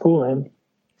 it's cool, man."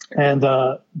 And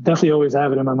definitely always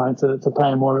have it in my mind to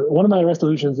plan more. One of my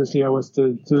resolutions this year was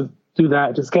to do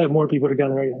that, just get more people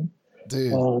together again.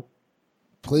 Dude,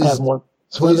 please do.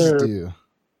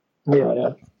 Yeah.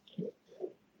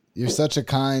 You're such a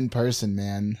kind person,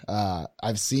 man.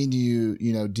 I've seen you,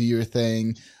 do your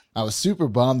thing. I was super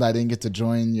bummed I didn't get to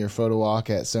join your photo walk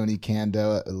at Sony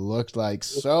Cando. It looked like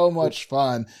so much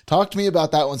fun. Talk to me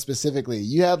about that one specifically.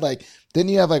 You had didn't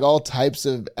you have all types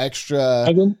of extra...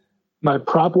 My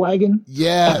prop wagon?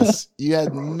 Yes. You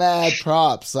had mad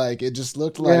props. It just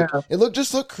looked like, It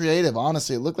looked creative,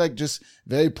 honestly. It looked like just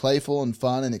very playful and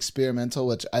fun and experimental,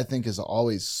 which I think is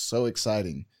always so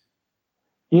exciting.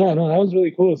 Yeah, no, that was really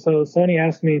cool. So Sony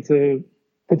asked me to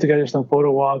put together some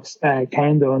photo walks at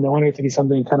Cando, and they wanted it to be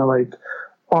something kind of like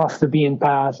off the beaten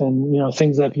path and,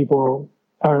 things that people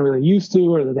aren't really used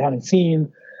to or that they haven't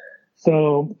seen.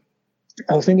 So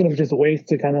I was thinking of just ways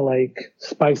to kind of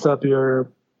spice up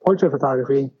your portrait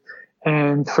photography.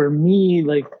 And for me,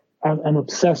 I'm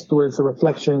obsessed with the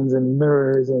reflections and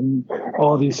mirrors and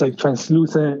all these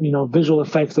translucent, visual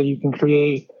effects that you can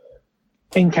create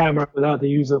in camera without the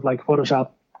use of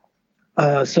Photoshop.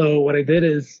 So what I did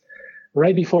is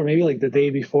right before, maybe the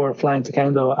day before flying to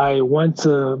Cando, I went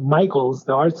to Michael's,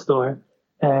 the art store,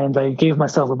 and I gave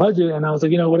myself a budget. And I was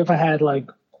like, what if I had $40,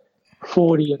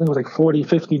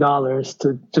 $50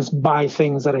 to just buy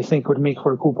things that I think would make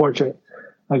for a cool portrait?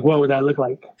 What would that look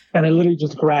like? And I literally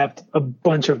just grabbed a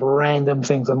bunch of random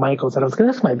things at Michael's that I was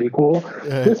like, this might be cool.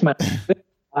 Yeah. This might be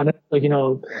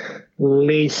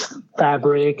lace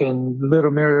fabric and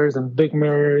little mirrors and big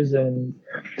mirrors and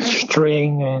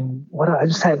string and what I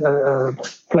just had a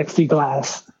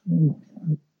plexiglass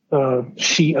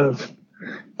sheet of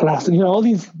glass, all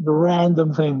these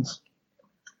random things.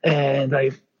 And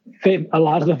I fit a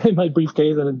lot of them in my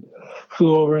briefcase and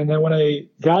flew over. And then when I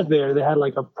got there, they had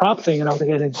like a prop thing, and I was like,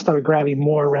 I just started grabbing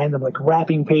more random like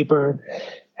wrapping paper,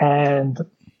 and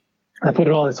I put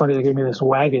it all. It's funny, they gave me this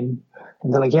wagon,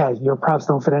 and they're like, yeah, your props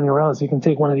don't fit anywhere else. You can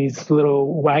take one of these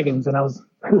little wagons. And I was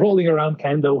rolling around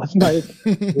Kendo with my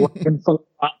wagon full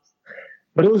of props.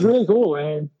 But it was really cool,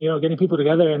 and getting people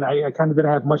together. And I kind of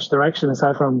didn't have much direction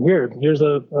aside from here's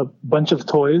a bunch of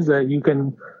toys that you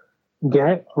can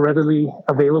get readily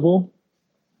available,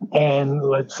 and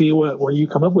let's see what you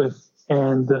come up with.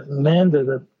 And man,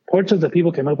 the portraits that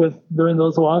people came up with during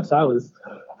those walks, I was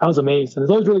amazed. And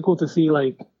it's always really cool to see,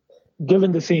 like,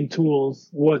 given the same tools,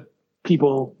 what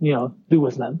people do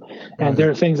with them. And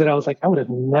there are things that I was like, I would have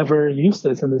never used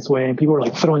this in this way, and people were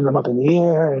like throwing them up in the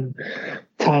air and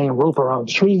tying rope around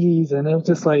trees, and it was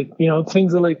just like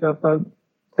things are like a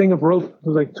thing of rope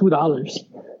was like $2,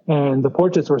 and the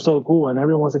portraits were so cool, and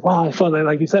everyone was like, wow, I felt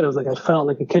like you said, it was like I felt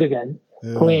like a kid again,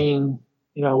 playing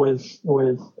with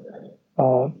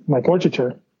my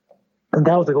portraiture. And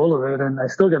that was the goal of it. And I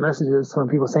still get messages from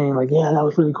people saying like, yeah, that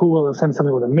was really cool. They'll send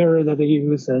something with a mirror that they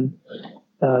use, and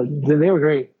they were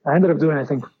great. I ended up doing, I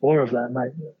think, 4 of them. I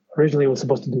originally was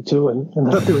supposed to do 2 and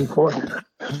ended up doing 4.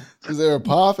 Because they were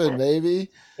popping, baby.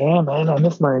 Yeah, man, I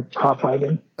missed my pop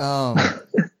wagon.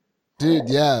 Dude,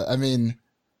 yeah. I mean,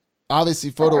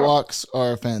 obviously photo walks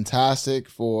are fantastic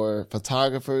for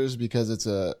photographers because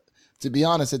to be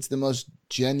honest, it's the most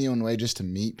genuine way just to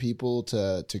meet people,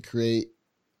 to create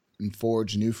and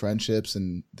forge new friendships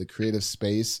in the creative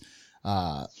space.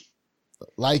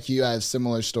 Like you, I have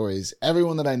similar stories.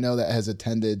 Everyone that I know that has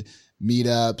attended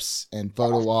meetups and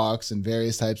photo walks and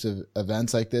various types of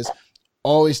events like this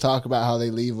always talk about how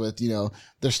they leave with,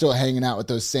 they're still hanging out with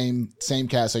those same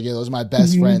cats. Like, yeah, those are my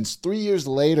best friends. 3 years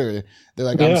later, they're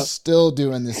like, I'm still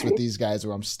doing this with these guys,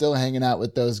 or I'm still hanging out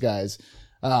with those guys.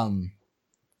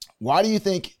 Why do you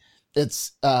think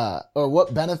it's, or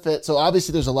what benefit? So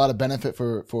obviously there's a lot of benefit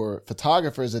for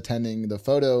photographers attending the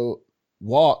photo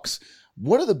walks.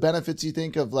 What are the benefits you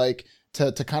think of, like,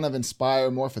 to kind of inspire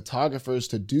more photographers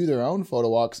to do their own photo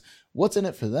walks? What's in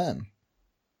it for them?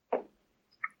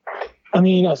 I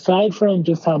mean, aside from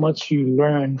just how much you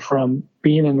learn from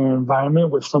being in an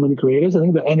environment with so many creators, I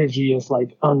think the energy is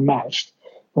like unmatched.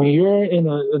 When you're in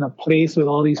a place with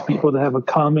all these people that have a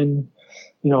common,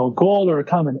 goal or a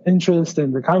common interest,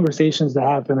 and the conversations that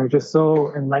happen are just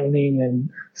so enlightening and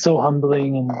so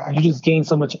humbling, and you just gain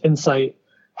so much insight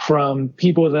from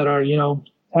people that are,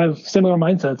 have similar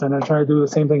mindsets and are trying to do the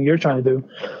same thing you're trying to do.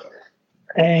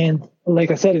 And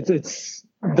like I said, it's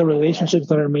the relationships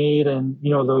that are made, and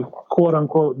the quote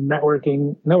unquote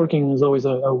networking. Networking is always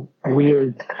a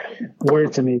weird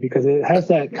word to me because it has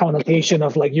that connotation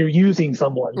of like you're using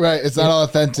someone. Right. It's not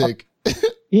authentic.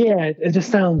 Yeah, it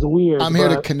just sounds weird. I'm here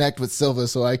to connect with Silva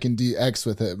so I can do X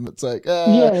with him. It's like,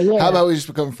 how about we just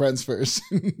become friends first?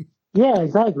 Yeah,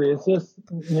 exactly. It's just,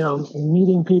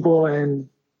 meeting people and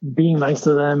being nice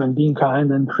to them and being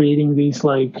kind and creating these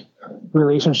like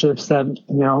relationships that,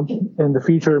 in the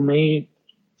future may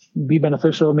be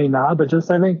beneficial, may not, but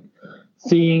just, I think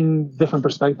seeing different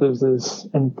perspectives is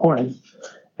important.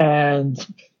 And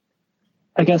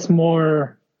I guess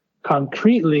more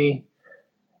concretely,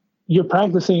 you're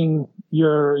practicing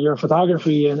your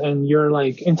photography and you're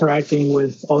like interacting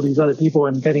with all these other people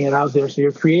and getting it out there. So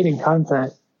you're creating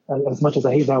content, as much as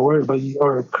I hate that word, but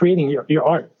you're creating your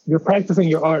art. You're practicing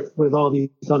your art with all these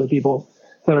other people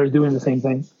that are doing the same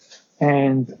thing.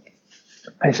 And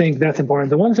I think that's important.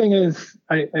 The one thing is,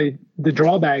 the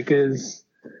drawback is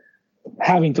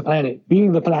having to plan it,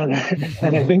 being the planner.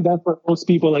 And I think that's what most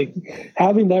people like,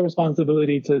 having that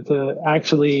responsibility to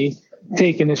actually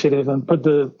take initiative and put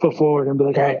the foot forward and be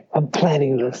like, all right, I'm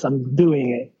planning this, I'm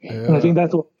doing it. Yeah. And I think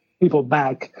that's what people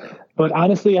back. But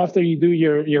honestly, after you do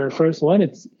your first one,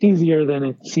 it's easier than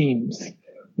it seems.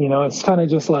 It's kind of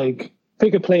just like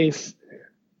pick a place,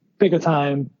 pick a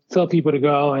time, tell people to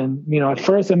go. And, at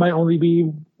first it might only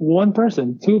be one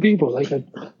person, 2 people. Like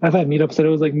I've had meetups that it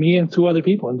was like me and 2 other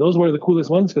people. And those were the coolest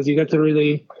ones because you get to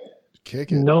really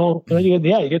kick it.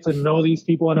 You get to know these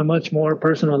people on a much more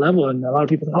personal level. And a lot of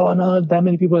people think, oh, no, that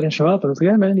many people didn't show up. And it's like,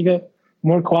 yeah, man, you get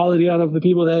more quality out of the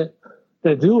people that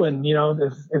do. And,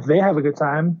 if they have a good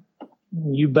time,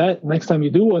 you bet next time you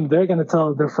do one, they're going to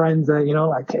tell their friends that,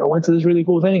 I went to this really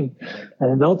cool thing.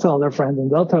 And they'll tell their friends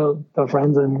and they'll tell their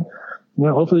friends. And,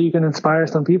 hopefully you can inspire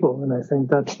some people. And I think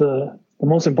that's the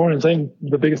most important thing.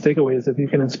 The biggest takeaway is if you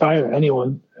can inspire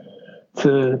anyone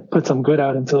to put some good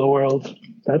out into the world,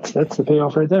 that's the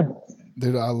payoff right there.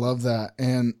 Dude, I love that.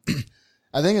 And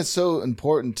I think it's so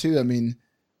important too. I mean,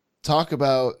 talk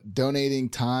about donating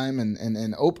time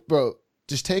and bro,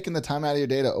 just taking the time out of your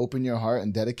day to open your heart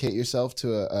and dedicate yourself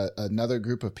to another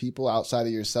group of people outside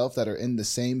of yourself that are in the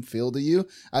same field of you.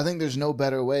 I think there's no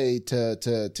better way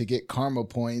to get karma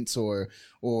points or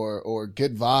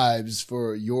good vibes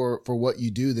for what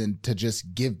you do than to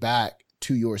just give back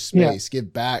to your space,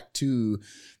 give back to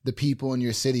the people in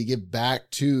your city, give back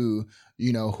to,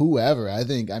 you know, whoever. I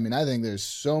think there's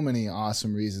so many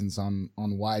awesome reasons on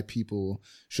why people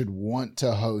should want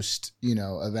to host, you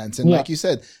know, events. And like you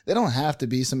said, they don't have to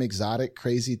be some exotic,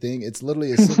 crazy thing. It's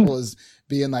literally as simple as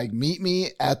being like, meet me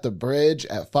at the bridge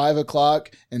at 5:00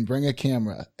 and bring a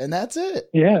camera. And that's it.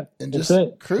 Yeah. And just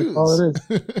cruise. That's all it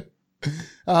is.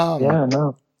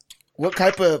 No. What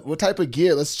type of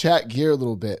gear? Let's chat gear a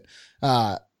little bit.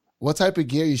 What type of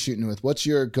gear are you shooting with? What's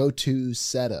your go-to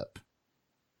setup?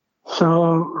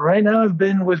 So right now I've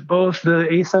been with both the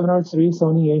A7R3,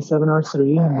 Sony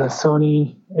A7R3, and the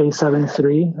Sony A7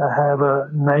 III. I have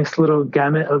a nice little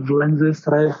gamut of lenses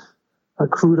that I've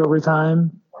accrued over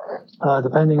time.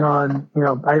 Depending on, you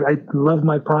know, I love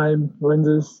my prime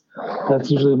lenses. That's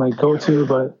usually my go-to,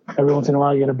 but every once in a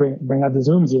while you got to bring out the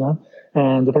zooms, you know.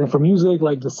 And depending for music,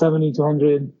 like the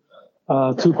 70-200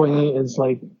 2.8 is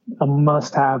like a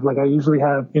must-have. Like I usually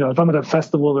have, you know, if I'm at a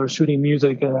festival or shooting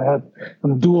music,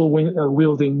 I'm dual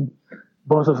wielding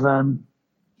both of them.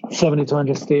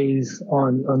 70-200 stays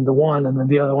on the one, and then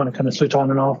the other one I kind of switch on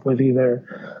and off with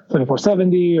either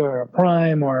 24-70 or a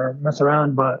prime or mess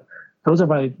around. But those are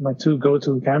my two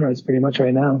go-to cameras pretty much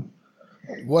right now.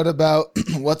 What about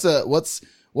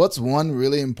what's one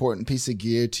really important piece of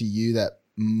gear to you that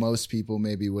most people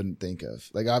maybe wouldn't think of?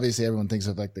 Like obviously everyone thinks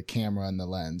of like the camera and the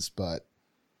lens, but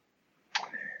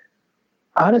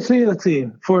honestly, let's see.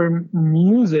 For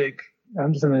music,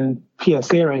 I'm just in a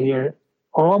PSA right here.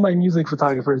 All my music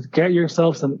photographers, get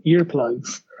yourself some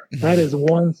earplugs. That is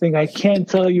one thing. I can't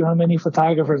tell you how many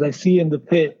photographers I see in the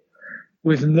pit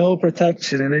with no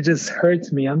protection, and it just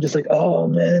hurts me. I'm just like, oh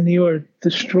man, you are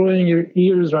destroying your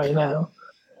ears right now.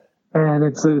 And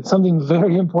it's something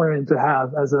very important to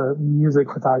have as a music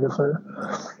photographer.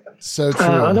 So true.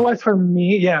 Otherwise, for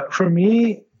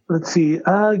me, let's see.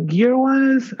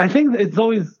 Gear-wise, I think it's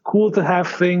always cool to have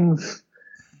things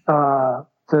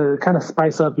to kind of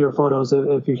spice up your photos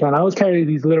if you can. I always carry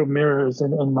these little mirrors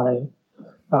in my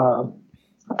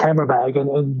camera bag,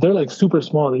 and they're like super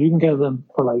small. You can get them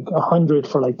for like $100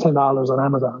 for like $10 on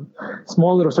Amazon.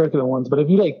 Small little circular ones. But if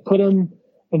you like put them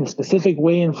in a specific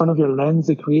way in front of your lens,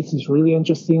 it creates these really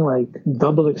interesting like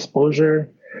double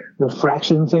exposure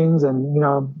refraction things. And you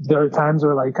know, there are times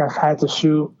where like I've had to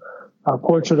shoot a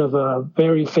portrait of a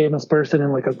very famous person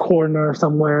in like a corner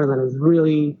somewhere that is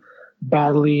really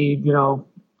badly, you know,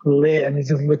 lit, and it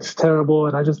just looks terrible,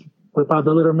 and I just whip out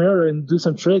the little mirror and do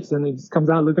some tricks, and it just comes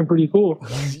out looking pretty cool.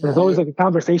 And it's always like a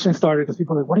conversation starter because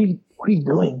people are like, what are you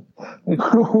doing? Like,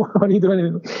 what are you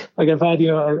doing? Like I've had, you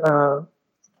know,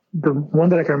 the one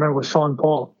that I can remember was Sean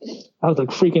Paul. I was like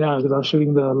freaking out because I was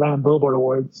shooting the Lamb Billboard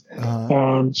Awards,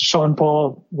 and Sean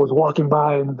Paul was walking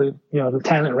by, and the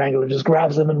talent wrangler just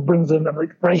grabs him and brings him. I'm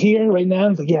like, right here, right now.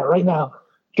 He's like, yeah, right now.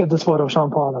 Get this photo of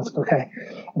Sean Paul. And I was like, okay.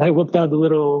 And I whipped out the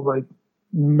little like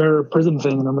mirror prism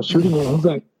thing, and I'm shooting it. He's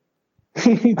like,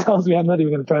 he tells me I'm not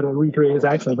even going to try to recreate his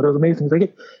accent, but it was amazing. He's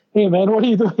like, hey man, what are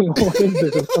you doing? What is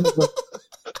this?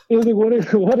 He was like,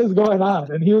 what is going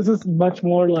on? And he was just much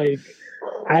more like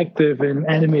active and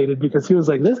animated because he was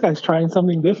like, this guy's trying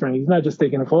something different. He's not just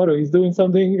taking a photo, he's doing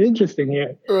something interesting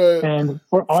here. Right. And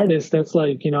for artists, that's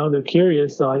like, you know, they're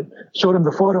curious. So I showed him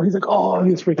the photo. He's like, oh,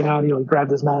 he was freaking out. He like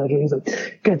grabbed his manager. He's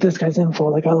like, get this guy's info.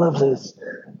 Like, I love this.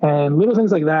 And little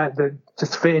things like that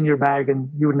just fit in your bag and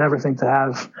you would never think to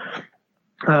have.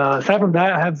 Aside from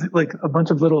that, I have like a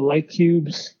bunch of little light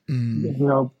cubes, you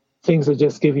know, things that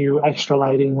just give you extra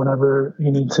lighting whenever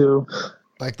you need to.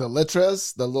 Like the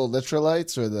Litras, the little Litra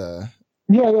lights, or the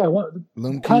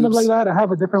Lume kind of like that. I have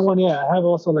a different one. Yeah, I have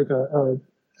also like a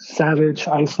Savage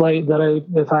ice light that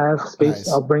if I have space,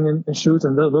 I'll bring in and shoot.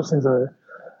 And those things are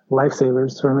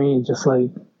lifesavers for me. Just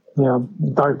like, you know,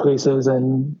 dark places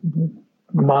and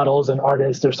models and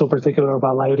artists, they're so particular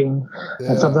about lighting,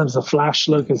 and sometimes the flash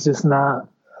look is just not.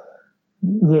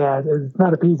 Yeah, it's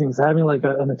not appeasing. So having like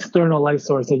an external light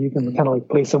source that you can kind of like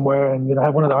place somewhere, and you know,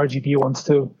 have one of the RGB ones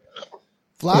too.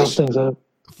 Flash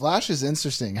is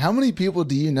interesting. How many people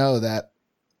do you know that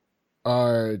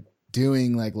are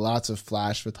doing like lots of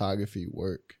flash photography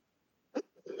work?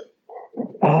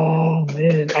 Oh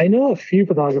man, I know a few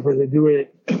photographers that do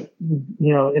it,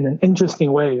 you know, in an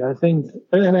interesting way. I think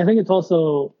it's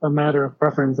also a matter of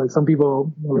preference. Like some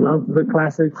people love the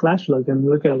classic flash look and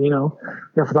look at, you know,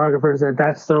 their photographers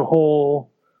that's their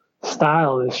whole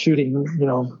style is shooting, you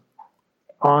know,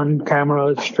 on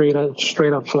camera, straight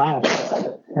up flash.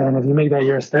 And if you make that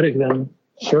your aesthetic, then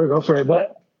sure, go for it.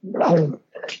 But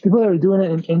people that are doing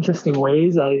it in interesting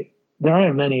ways, there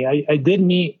aren't many. I did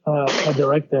meet a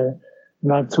director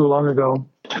not too long ago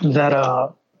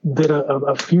that did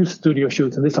a few studio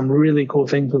shoots and did some really cool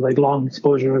things with like long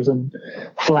exposures and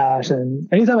flash.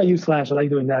 And anytime I use flash, I like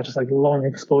doing that, just like long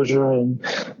exposure and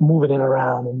moving it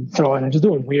around and throwing and just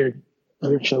doing weird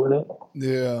shit with it.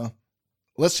 Yeah.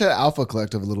 Let's chat Alpha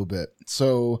Collective a little bit.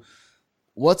 So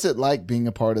what's it like being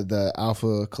a part of the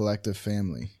Alpha Collective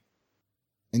family?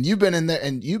 And you've been in there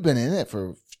and you've been in it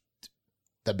for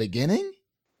the beginning?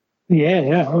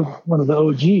 Yeah. I was one of the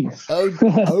OGs. OG,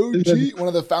 one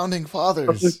of the founding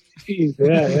fathers.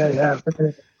 Yeah.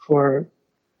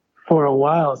 For a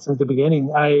while, since the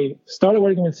beginning. I started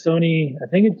working with Sony, I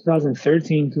think in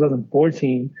 2013,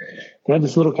 2014. They had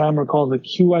this little camera called the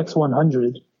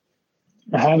QX100.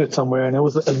 I have it somewhere, and it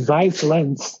was a Zeiss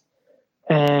lens,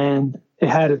 and it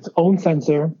had its own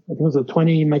sensor. I think it was a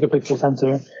 20 megapixel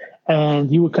sensor,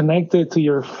 and you would connect it to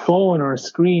your phone or a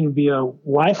screen via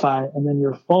Wi-Fi, and then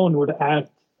your phone would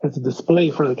act as a display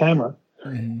for the camera.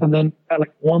 Mm-hmm. And then at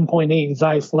like 1.8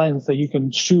 Zeiss lens that you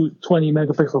can shoot 20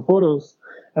 megapixel photos,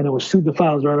 and it would shoot the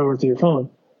files right over to your phone.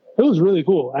 It was really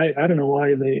cool. I don't know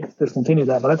why they discontinued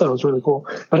that, but I thought it was really cool.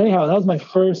 But anyhow, that was my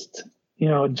first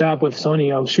job with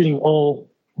Sony. I was shooting all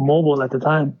mobile at the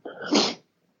time,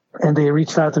 and they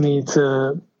reached out to me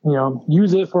to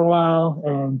use it for a while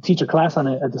and teach a class on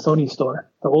it at the Sony store,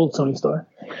 the old Sony store.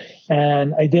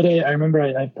 And I did it. I remember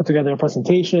I put together a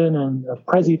presentation and a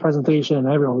Prezi presentation, and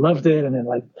everyone loved it. And then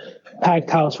like packed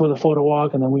house for the photo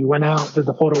walk, and then we went out, did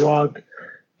the photo walk.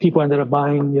 People ended up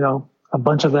buying a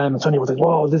bunch of them, and Sony was like,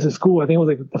 "Whoa, this is cool." I think it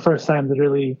was like the first time that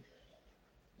really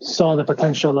saw the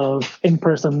potential of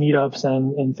in-person meetups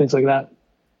and things like that.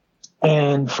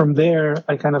 And from there,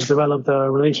 I kind of developed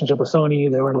a relationship with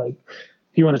Sony. They were like,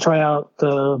 if you want to try out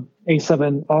the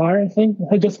A7R, I think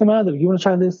had just come out. If you want to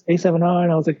try this A7R,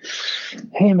 and I was like,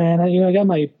 hey man, I got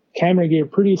my camera gear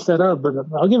pretty set up, but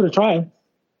I'll give it a try.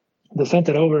 They sent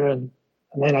it over, and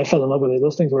man, I fell in love with it.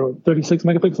 Those things were 36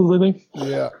 megapixels, I think.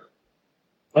 Yeah.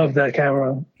 Of that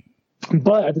camera.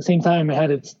 But at the same time, it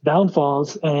had its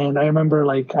downfalls. And I remember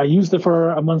like I used it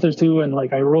for a month or two, and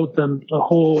like I wrote them a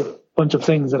whole bunch of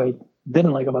things that I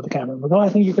didn't like about the camera. I'm like, I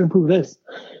think you can improve this.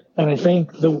 And I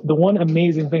think the one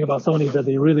amazing thing about Sony is that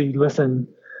they really listen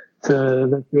to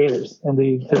the creators, and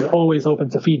they're always open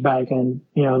to feedback, and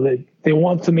they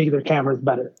want to make their cameras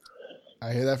better.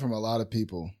 I hear that from a lot of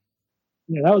people.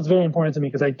 Yeah, that was very important to me,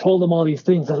 because I told them all these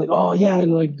things. I was like, oh yeah,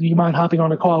 like, do you mind hopping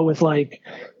on a call with like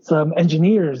some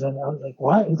engineers? And I was like,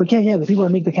 what? He's like, yeah, the people that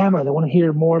make the camera, they want to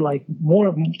hear more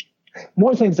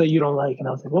things that you don't like. And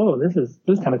I was like, whoa, this is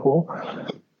kind of cool.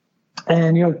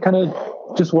 And kind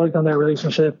of just worked on that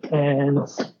relationship, and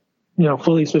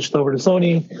fully switched over to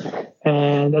Sony.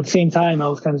 And at the same time, I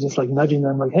was kind of just like nudging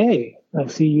them, like, hey, I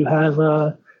see you have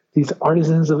these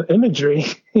artisans of imagery.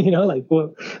 Like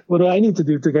what do I need to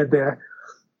do to get there?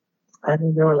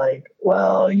 And they were like,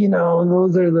 well,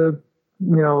 those are the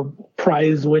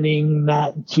prize-winning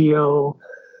Nat Geo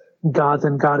gods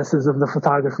and goddesses of the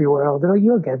photography world. They're like,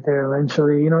 you'll get there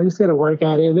eventually. You just got to work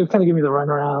at it. They kind of give me the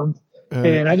runaround.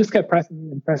 And I just kept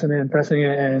pressing it.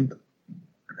 And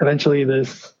eventually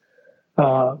this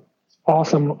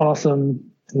awesome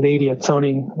lady at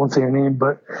Sony, won't say her name,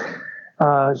 but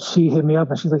she hit me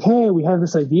up, and she's like, hey, we have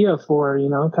this idea for,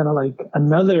 kind of like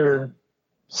another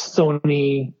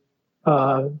Sony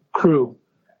crew.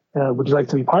 Would you like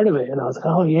to be part of it? And I was like,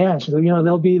 oh yeah. She's like,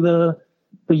 they'll be the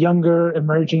younger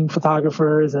emerging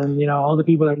photographers, and all the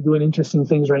people that are doing interesting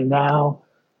things right now.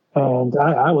 And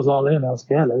I was all in. I was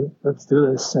like, yeah, let's do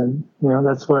this. And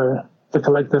that's where the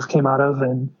collective came out of,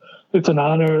 and it's an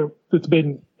honor. It's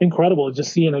been incredible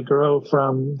just seeing it grow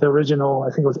from the original, I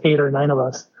think it was 8 or 9 of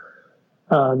us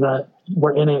that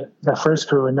were in it, that first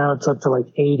crew, and now it's up to like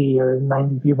 80 or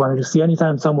 90 people. And I just see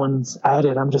anytime someone's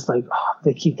added, I'm just like, oh,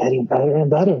 they keep getting better and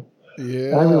better.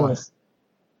 Yeah. Everyone's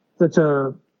such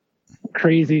a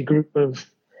crazy group of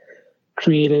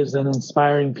creatives and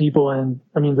inspiring people. And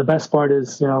I mean, the best part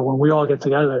is, when we all get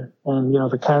together, and,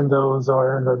 the candos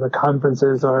or the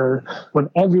conferences, or when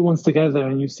everyone's together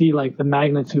and you see like the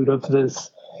magnitude of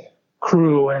this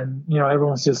crew, and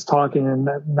everyone's just talking, and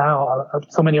now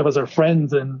so many of us are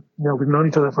friends, and we've known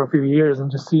each other for a few years,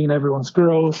 and just seeing everyone's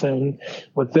growth and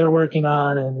what they're working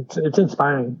on, and it's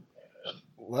inspiring.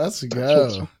 Let's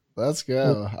go.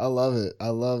 I love it. I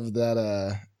love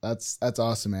that. That's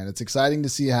awesome, man. It's exciting to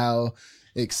see how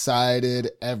excited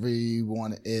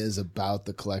everyone is about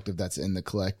the collective that's in the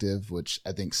collective, which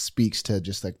I think speaks to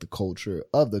just like the culture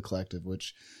of the collective,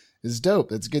 which is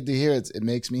dope. It's good to hear. It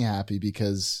makes me happy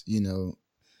because, you know,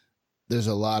 there's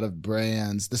a lot of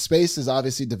brands. The space is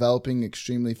obviously developing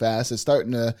extremely fast. It's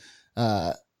starting to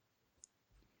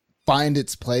find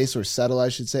its place, or settle, I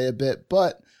should say, a bit.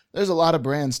 But there's a lot of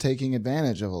brands taking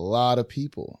advantage of a lot of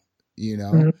people, you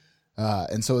know?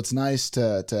 Mm-hmm. And so it's nice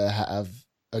to have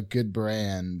a good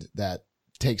brand that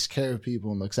takes care of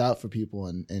people and looks out for people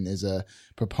and is a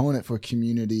proponent for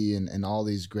community and all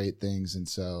these great things. And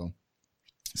so,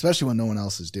 especially when no one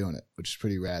else is doing it, which is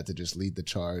pretty rad to just lead the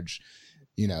charge.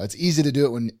 You know, it's easy to do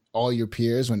it when all your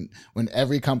peers, when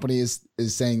every company is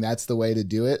saying that's the way to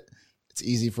do it, it's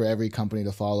easy for every company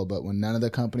to follow. But when none of the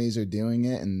companies are doing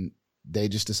it and they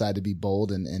just decide to be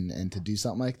bold and to do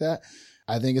something like that,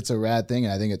 I think it's a rad thing.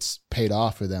 And I think it's paid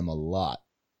off for them a lot.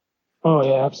 Oh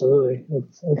yeah, absolutely.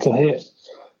 It's a hit.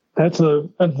 That's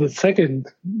the second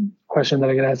question that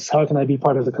I get asked is, how can I be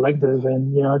part of the collective?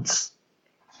 And, you know, it's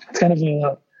kind of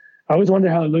I always wonder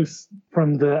how it looks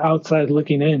from the outside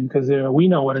looking in, because we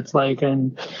know what it's like,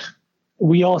 and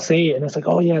we all say it, and it's like,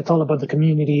 oh yeah, it's all about the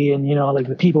community and, you know, like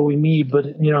the people we meet.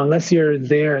 But, you know, unless you're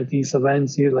there at these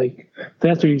events, you like,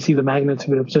 that's where you see the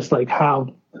magnitude of just like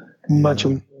how much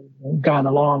we've gone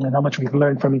along and how much we've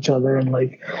learned from each other. And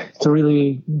like, it's a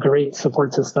really great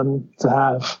support system to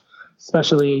have,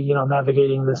 especially, you know,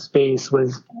 navigating this space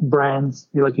with brands,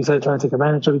 like you said, trying to take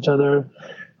advantage of each other.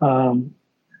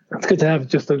 It's good to have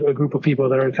just a group of people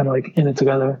that are kind of like in it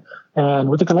together. And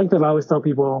with the collective, I always tell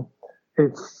people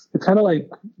it's kind of like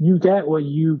you get what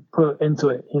you put into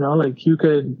it. You know, like you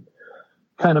could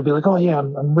kind of be like, oh yeah,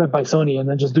 I'm read by Sony, and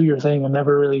then just do your thing and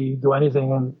never really do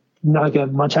anything and not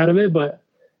get much out of it. But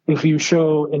if you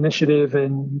show initiative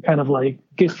and you kind of like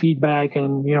give feedback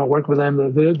and, you know, work with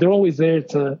them, they're always there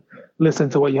to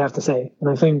listen to what you have to say. And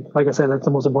I think, like I said, that's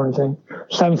the most important thing.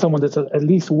 Just having someone that's at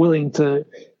least willing to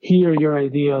hear your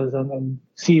ideas and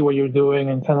see what you're doing,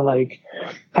 and kind of like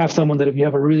have someone that if you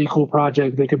have a really cool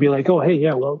project, they could be like, oh, hey,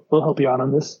 yeah, well, we'll help you out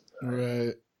on this.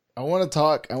 Right. I want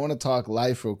to talk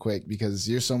life real quick, because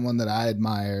you're someone that I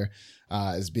admire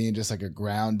as being just like a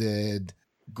grounded,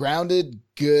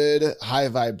 good, high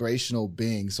vibrational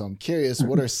being. So I'm curious,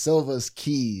 what are Silva's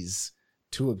keys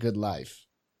to a good life?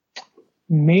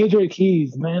 Major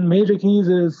keys, man. Major keys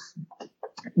is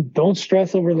don't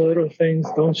stress over the little things.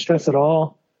 Don't stress at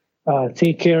all.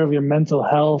 Take care of your mental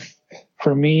health.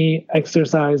 For me,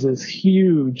 exercise is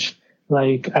huge.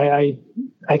 Like I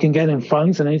can get in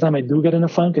funks, and anytime I do get in a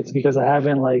funk, it's because I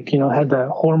haven't like, you know, had that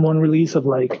hormone release of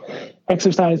like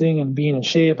exercising and being in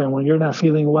shape. And when you're not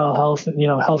feeling well,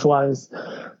 health-wise,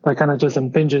 that kind of just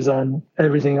impinges on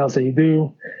everything else that you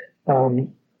do.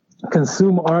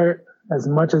 Consume art as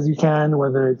much as you can,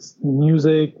 whether it's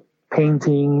music,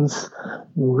 paintings,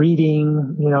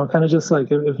 reading, you know, kind of just like,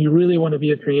 if you really want to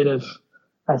be a creative,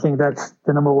 I think that's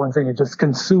the number one thing, is just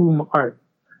consume art.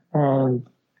 And,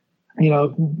 you know,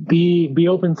 be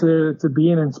open to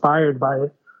being inspired by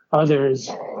others,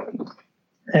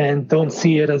 and don't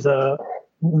see it as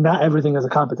not everything as a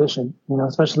competition, you know,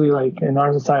 especially like in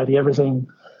our society, everything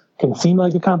can seem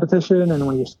like a competition. And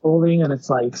when you're scrolling and it's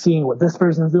like seeing what this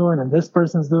person's doing and this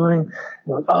person's doing,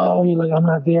 you're like, oh, you're like, I'm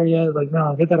not there yet. Like,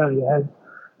 no, get that out of your head.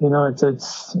 You know,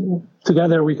 it's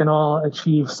together we can all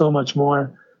achieve so much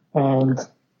more. And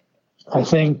I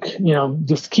think, you know,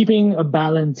 just keeping a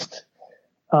balanced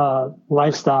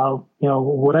lifestyle, you know,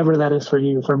 whatever that is for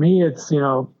you. For me, it's, you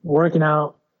know, working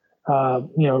out,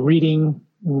 you know, reading,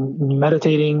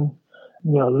 meditating,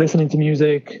 you know, listening to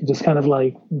music, just kind of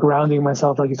like grounding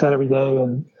myself, like you said, every day,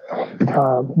 and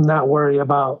not worry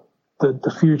about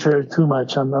the future too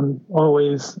much. I'm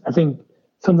always, I think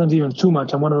sometimes even too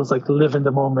much. I'm one of those like live in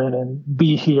the moment and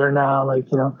be here now.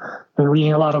 Like, you know, been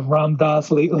reading a lot of Ram Dass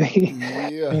lately.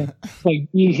 Yeah.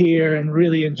 Like be here and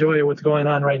really enjoy what's going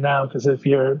on right now. Because if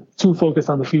you're too focused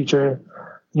on the future,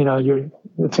 you know,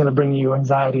 it's going to bring you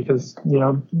anxiety, because, you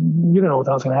know, you don't know what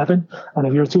else is going to happen. And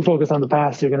if you're too focused on the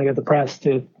past, you're going to get depressed.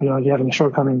 You know, you're having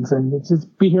shortcomings, and it's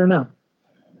just be here now.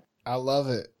 I love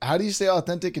it. How do you stay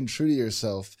authentic and true to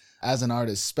yourself as an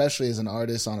artist, especially as an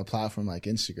artist on a platform like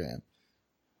Instagram?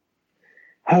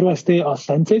 How do I stay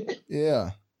authentic?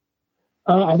 Yeah.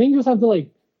 I think you just have to like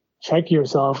check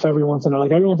yourself every once in a while.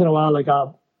 Like every once in a while, like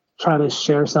I'll try to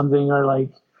share something or like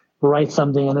write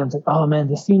something, and then it's like, oh man,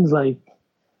 this feels like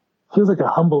a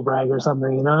humble brag or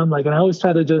something, you know? I'm like, and I always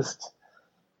try to just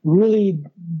really,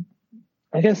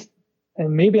 I guess,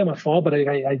 and maybe I'm at fault, but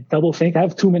I double think. I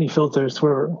have too many filters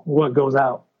for what goes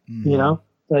out, you know?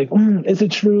 Like, is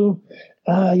it true?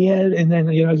 Yeah. And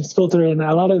then, you know, I just filter it. And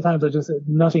a lot of the times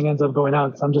nothing ends up going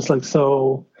out, because I'm just like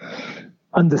so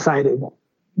undecided.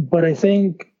 But I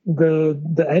think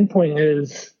the end point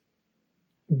is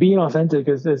being authentic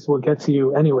is what gets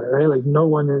you anywhere, right? Like no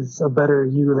one is a better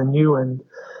you than you. And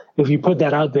if you put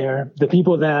that out there, the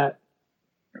people that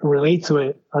relate to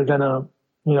it are gonna,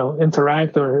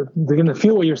 interact, or they're gonna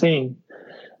feel what you're saying.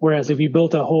 Whereas if you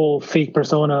built a whole fake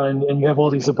persona and you have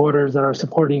all these supporters that are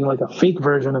supporting like a fake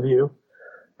version of you,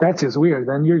 that's just weird.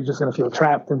 Then you're just gonna feel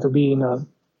trapped into being a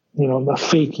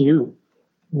fake you.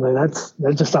 Like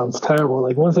that just sounds terrible.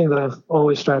 Like one thing that I've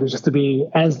always tried is just to be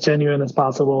as genuine as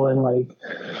possible and like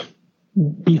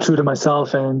be true to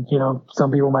myself. And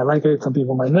some people might like it, some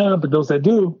people might not, but those that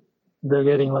do, they're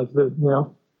getting like the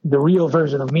real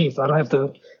version of me. So I don't have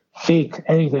to fake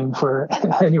anything for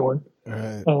anyone.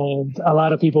 Right. And a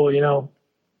lot of people,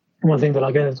 one thing that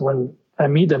I'll get is when I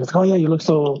meet them, it's, oh yeah, you look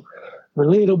so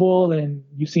relatable and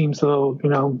you seem so,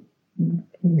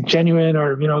 genuine,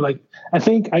 or, like, I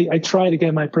think I try to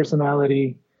get my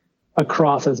personality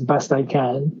across as best I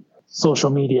can, social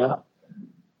media,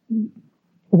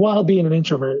 while being an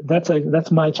introvert. That's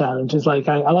my challenge. It's like,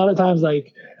 a lot of times,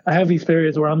 like, I have these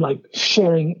periods where I'm like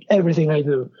sharing everything I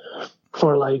do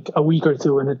for like a week or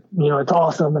two, and it's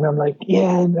awesome. And I'm like,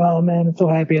 yeah, oh man, I'm so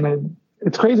happy. And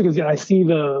it's crazy because I see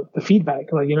the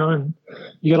feedback, like, and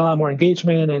you get a lot more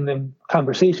engagement, and then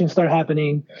conversations start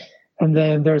happening. And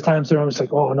then there's times where I'm just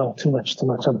like, oh no, too much. I'm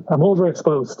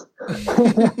overexposed.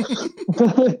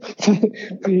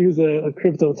 To use a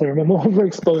crypto term, I'm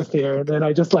overexposed here. And then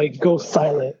I just like go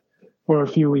silent for a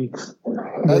few weeks.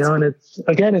 And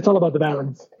it's all about the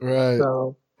balance. Right.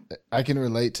 So I can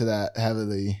relate to that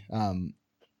heavily.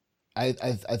 I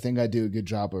think I do a good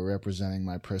job of representing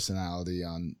my personality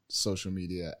on social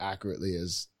media accurately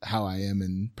as how I am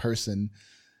in person.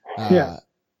 Yeah.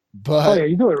 But oh yeah,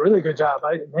 you do a really good job.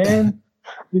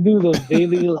 You do those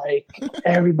daily, like,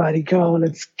 everybody go,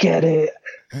 let's get it,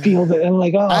 feel the, and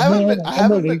like, oh man,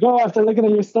 I'm ready to go after looking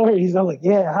at your stories. I'm like,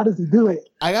 yeah, how does he do it?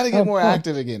 I got to get more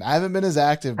active again. I haven't been as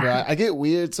active, bro. I get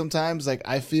weird sometimes. Like,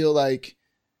 I feel like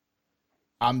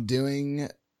I'm doing,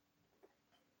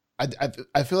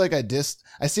 I feel like I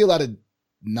see a lot of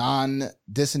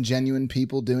non-disingenuine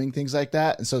people doing things like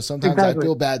that, and so sometimes I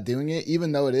feel bad doing it,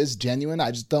 even though it is genuine.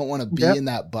 I just don't want to be in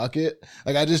that bucket.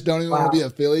 Like, I just don't even want to be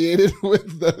affiliated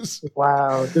with those.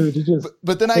 Wow, dude, you just.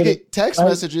 But then I get text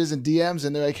messages and DMs,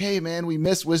 and they're like, "Hey, man, we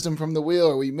miss Wisdom from the Wheel,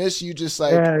 or we miss you." Just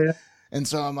like, and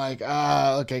so I'm like,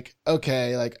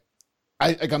 okay, like,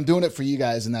 I'm doing it for you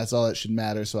guys, and that's all that should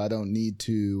matter. So I don't need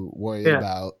to worry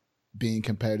about being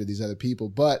compared to these other people,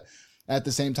 but. At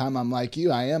the same time, I'm like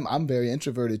you. I'm very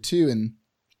introverted too, and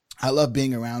I love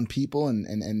being around people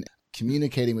and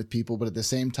communicating with people. But at the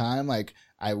same time, like,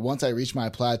 once I reach my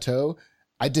plateau,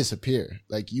 I disappear.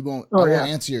 Like, I won't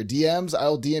answer your DMs.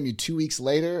 I'll DM you 2 weeks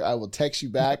later. I will text you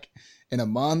back in a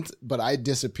month, but I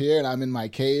disappear and I'm in my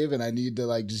cave and I need to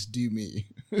like just do me.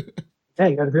 Yeah,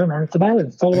 you got to do it, man. It's a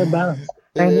balance. It's all about balance.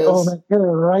 Oh man,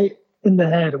 you're right in the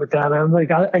head with that. I'm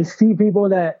like, I see people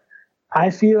that I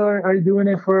feel are doing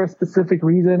it for a specific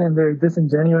reason and they're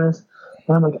disingenuous.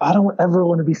 And I'm like, I don't ever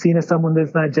want to be seen as someone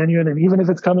that's not genuine. And even if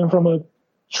it's coming from a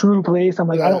true place, I'm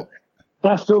like,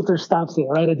 that filter stops it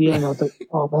right at the end. I was like,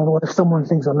 oh man, what if someone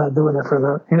thinks I'm not doing it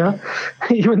for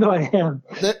the, even though I am.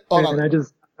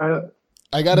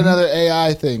 I got another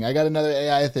AI thing.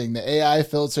 The AI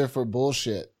filter for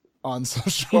bullshit on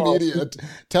social media.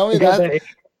 Tell me that.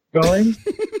 Going?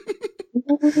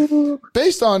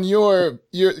 Based on your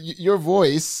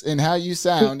voice and how you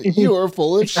sound, you are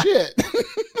full of shit.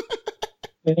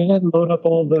 And load up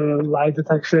all the lie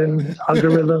detection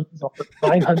algorithms, all the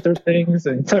line hunter things,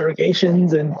 and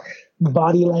interrogations, and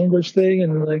body language thing,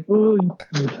 and like, oh,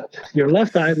 your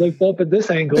left eye looked up at this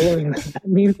angle, and that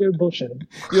means you're bullshitting.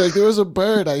 You're like, there was a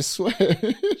bird, I swear.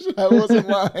 I wasn't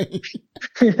lying.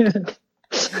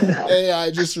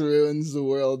 AI just ruins the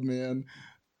world, man.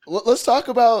 Let's talk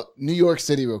about New York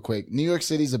City real quick. New York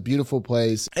City is a beautiful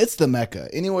place. It's the Mecca.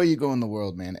 Anywhere you go in the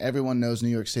world, man, everyone knows New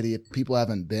York City. If people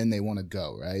haven't been, they want to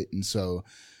go, right? And so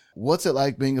what's it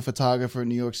like being a photographer in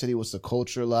New York City? What's the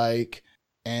culture like?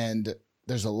 And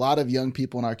there's a lot of young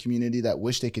people in our community that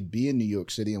wish they could be in New York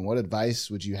City. And what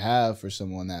advice would you have for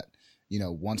someone that,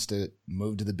 wants to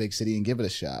move to the big city and give it a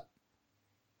shot?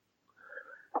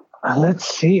 Let's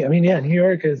see. I mean, yeah, New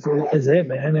York is it,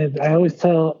 man. And I always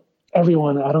tell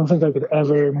everyone, I don't think I could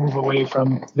ever move away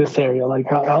from this area. Like,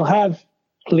 I'll have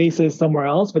places somewhere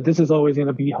else, but this is always going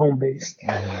to be home based.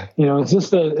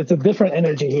 Mm-hmm. It's a different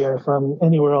energy here from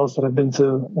anywhere else that I've been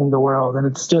to in the world. And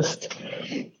it's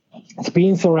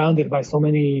being surrounded by so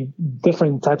many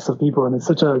different types of people. And it's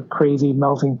such a crazy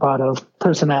melting pot of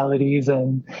personalities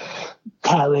and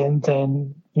talent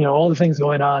and, all the things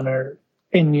going on are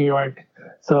in New York.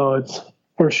 So it's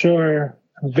for sure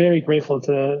very grateful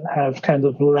to have kind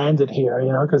of landed here,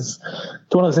 because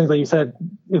it's one of those things that you said,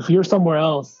 if you're somewhere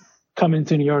else, coming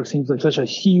to New York seems like such a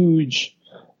huge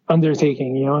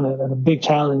undertaking, and a big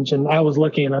challenge. And I was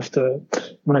lucky enough to,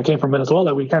 when I came from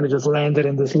Venezuela, we kind of just landed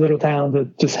in this little town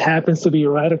that just happens to be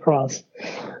right across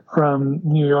from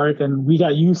New York. And we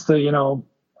got used to,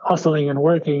 hustling and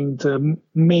working to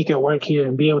make it work here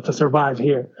and be able to survive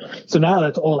here. So now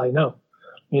that's all I know,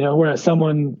 whereas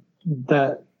someone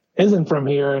that isn't from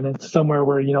here and it's somewhere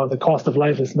where, the cost of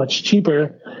life is much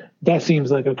cheaper, that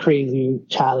seems like a crazy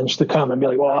challenge to come and be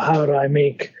like, well, how do I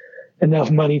make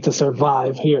enough money to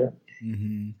survive here?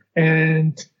 Mm-hmm.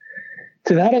 And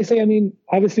to that, I say,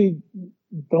 obviously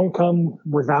don't come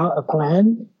without a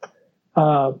plan.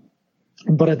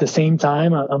 But at the same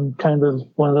time, I'm kind of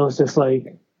one of those just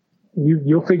like,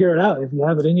 you'll figure it out. If you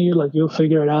have it in you, like you'll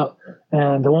figure it out.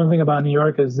 And the one thing about New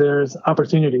York is there's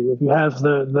opportunity. If you have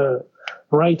the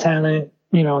right talent,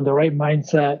 and the right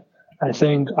mindset, I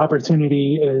think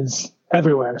opportunity is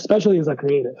everywhere, especially as a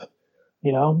creative,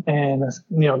 and,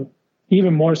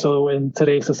 even more so in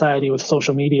today's society with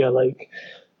social media, like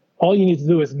all you need to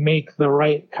do is make the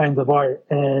right kinds of art.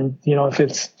 And, if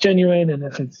it's genuine and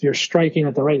if you're striking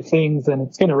at the right things, then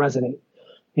it's going to resonate,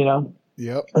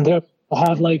 Yep. And they'll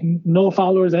have like no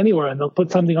followers anywhere and they'll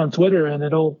put something on Twitter and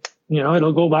it'll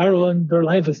go viral and their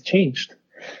life has changed.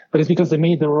 But it's because they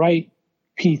made the right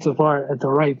piece of art at the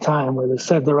right time, where they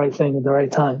said the right thing at the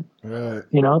right time. Right.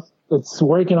 It's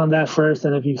working on that first.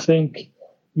 And if you think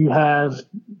you have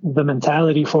the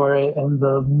mentality for it and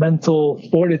the mental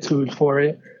fortitude for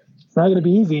it, it's not going to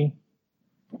be easy,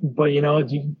 but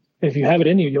if you have it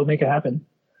in you, you'll make it happen.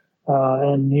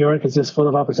 And New York is just full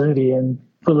of opportunity and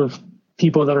full of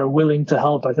people that are willing to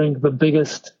help. I think the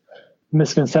biggest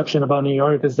misconception about New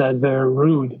York is that they're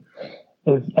rude.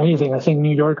 If anything, I think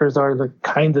New Yorkers are the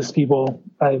kindest people.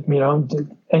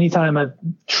 Anytime I've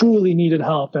truly needed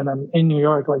help and I'm in New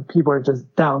York, like people are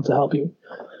just down to help you.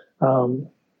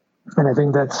 And I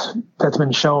think that's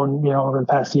been shown, over the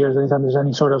past years. Anytime there's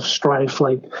any sort of strife,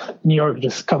 like New York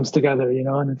just comes together,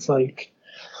 and it's like,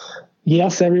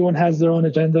 yes, everyone has their own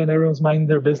agenda and everyone's minding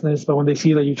their business, but when they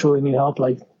see that you truly need help,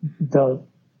 like they'll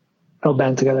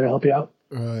band together to help you out.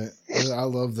 Right. I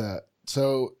love that.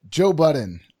 So Joe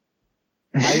Budden,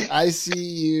 I see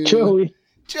you. Joey,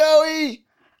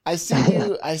 I see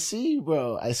you. I see you,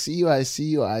 bro. I see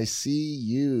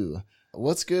you.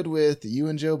 What's good with you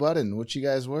and Joe Budden? What you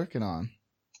guys working on?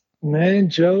 Man,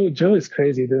 Joe is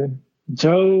crazy, dude.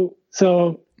 Joe,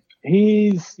 so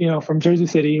he's, from Jersey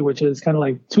City, which is kind of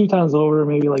like 2 towns over,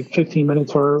 maybe like 15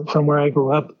 minutes from where I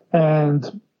grew up.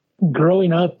 And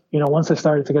growing up, once I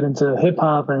started to get into hip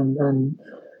hop and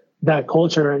that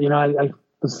culture, I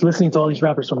was listening to all these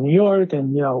rappers from New York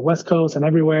and, West Coast and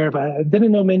everywhere, but I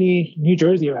didn't know many New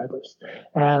Jersey rappers.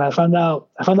 And I found out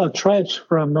Tretch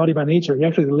from Naughty by Nature. He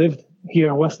actually lived here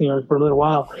in West New York for a little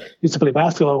while. Used to play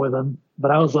basketball with him, but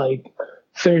I was like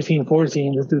 13,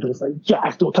 14. This dude was like,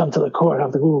 Jack, don't come to the court. I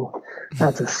was like, ooh,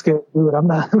 that's a scary dude. I'm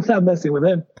not messing with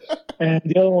him. And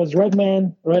the other one was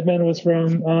Redman. Redman was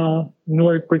from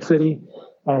Newark, Brick City.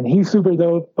 And he's super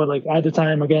dope. But like at the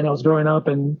time, again, I was growing up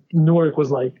and Newark was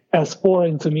like as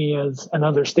foreign to me as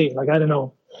another state. Like, I don't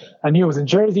know. I knew it was in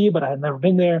Jersey, but I had never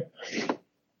been there.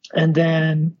 And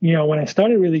then, when I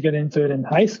started really getting into it in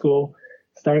high school,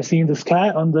 started seeing this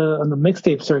cat on the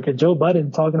mixtape circuit, Joe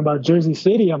Budden, talking about Jersey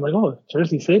City. I'm like, oh,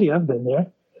 Jersey City, I've been there.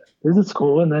 This is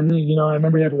cool. And then, I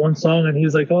remember he had one song and he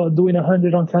was like, oh, doing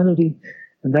 100 on Kennedy.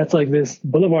 And that's like this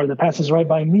boulevard that passes right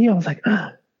by me. I was like,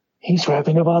 he's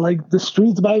rapping about like the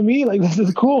streets by me. Like, this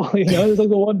is cool. It's like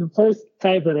the first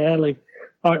type that I had like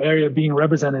our area being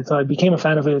represented. So I became a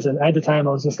fan of his. And at the time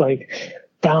I was just like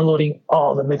downloading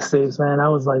all the mixtapes, man. I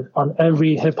was like on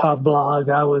every hip hop blog.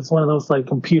 I was one of those like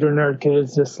computer nerd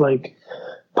kids, just like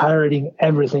pirating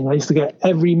everything. I used to get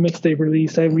every mixtape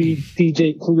release, every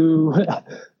DJ Clue,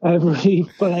 every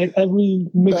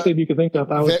mixtape you could think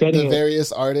of. I was getting the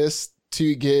various artists,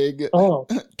 2 gig,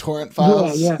 torrent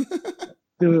files. Yeah.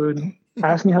 Dude,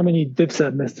 ask me how many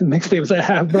Dipset mixtapes I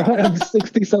have, bro. I have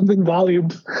 60-something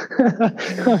volumes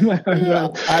on my hard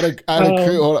drive. I had a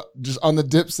crew, hold on, just on the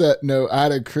Dipset note, I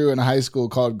had a crew in high school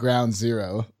called Ground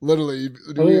Zero. Literally,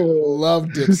 we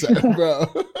loved Dipset, bro.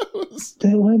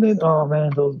 Oh,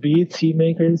 man, those beats, heat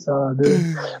makers.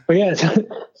 Dude. But yeah,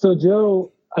 so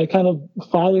Joe, I kind of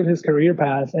followed his career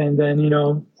path, and then,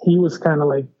 he was kind of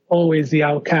like always the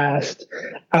outcast,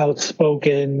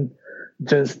 outspoken,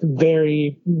 just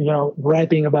very,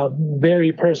 rapping about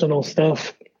very personal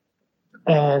stuff.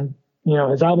 And,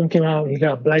 his album came out, he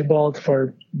got blackballed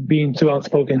for being too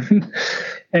outspoken.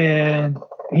 And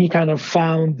he kind of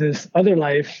found this other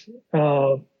life,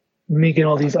 making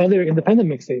all these other independent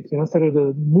mixtapes, instead of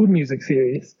the Mood Music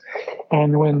series.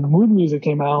 And when Mood Music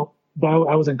came out,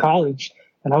 I was in college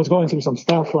and I was going through some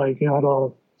stuff, like, I had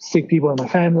all sick people in my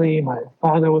family. My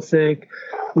father was sick.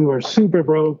 We were super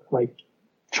broke, like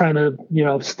trying to,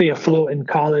 stay afloat in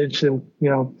college and,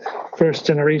 first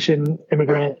generation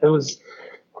immigrant. It was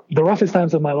the roughest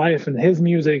times of my life, and his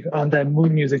music on that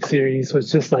Mood Music series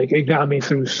was just like, it got me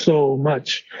through so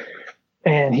much.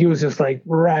 And he was just like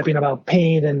rapping about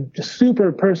pain and just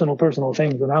super personal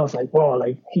things. And I was like, whoa,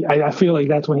 like I feel like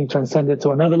that's when he transcended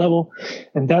to another level.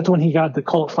 And that's when he got the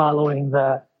cult following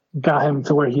that got him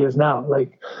to where he is now.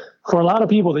 Like, for a lot of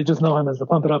people, they just know him as the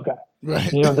Pump It Up guy.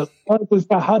 Right.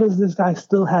 How does this guy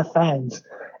still have fans?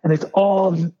 And it's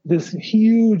all this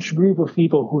huge group of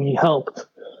people who he helped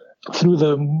through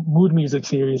the Mood Music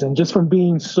series. And just from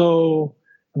being so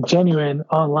genuine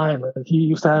online, like he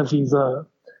used to have these, the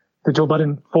Joe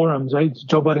Budden forums, right?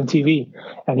 Joe Budden TV.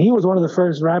 And he was one of the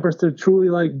first rappers to truly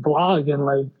like blog and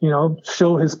like,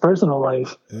 show his personal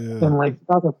life. In like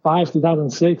 2005,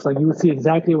 2006, like you would see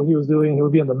exactly what he was doing. He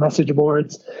would be on the message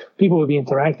boards. People would be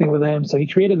interacting with him. So he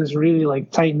created this really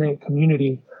like tight knit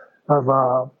community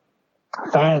of,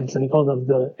 fans, and he called them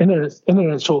the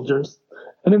internet soldiers.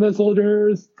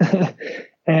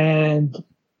 And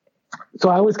so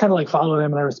I always kind of like followed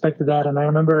him and I respected that. And I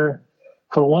remember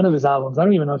for one of his albums, I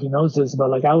don't even know if he knows this, but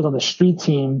like I was on the street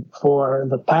team for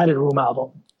the Padded Room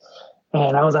album,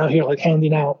 and I was out here like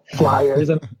handing out flyers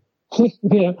and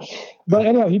But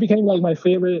anyway, he became like my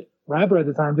favorite rapper at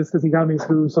the time just because he got me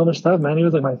through so much stuff, man. He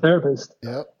was like my therapist.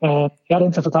 Yep. And got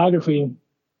into photography.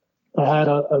 I had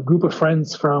a group of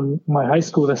friends from my high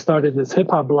school that started this hip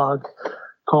hop blog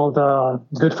called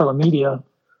Goodfella Media.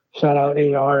 Shout out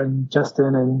AR and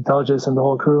Justin and Dodges and the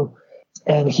whole crew.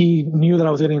 And he knew that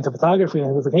I was getting into photography, and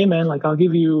he was like, hey man, like I'll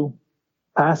give you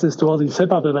passes to all these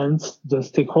hip hop events,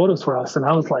 just take photos for us. And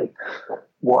I was like,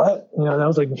 what? That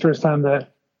was like the first time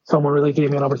that someone really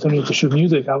gave me an opportunity to shoot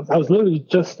music. I was literally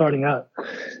just starting out.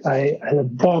 I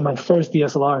had bought my first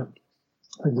DSLR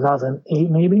in 2008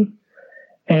 maybe.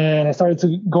 And I started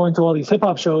to go into all these hip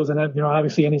hop shows. And,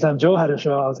 obviously anytime Joe had a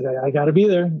show, I was like, I got to be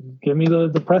there. Give me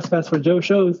the press pass for Joe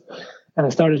shows. And I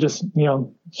started just,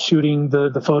 shooting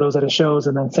the photos at his shows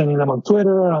and then sending them on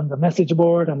Twitter, on the message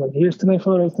board. I'm like, here's tonight's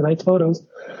photos.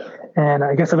 And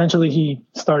I guess eventually he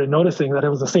started noticing that it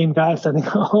was the same guy sending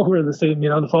over the same,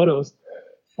 the photos.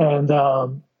 And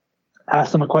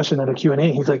asked him a question at a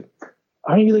Q&A. He's like,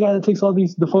 aren't you the guy that takes all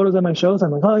the photos at my shows?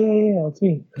 I'm like, oh, yeah, it's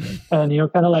me. And,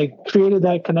 kind of like created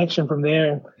that connection from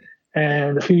there.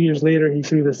 And a few years later, he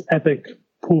threw this epic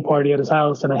pool party at his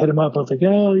house, and I hit him up. I was like,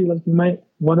 you might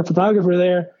want a photographer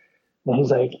there. And he's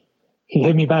like, he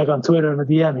hit me back on Twitter in the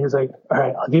DM. He was like, all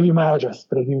right, I'll give you my address,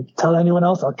 but if you tell anyone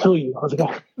else, I'll kill you. I was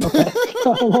like, oh, okay.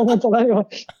 I won't tell anyone.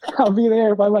 I'll be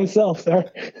there by myself, sir.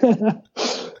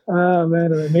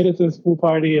 Man, and I made it to this pool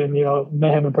party and,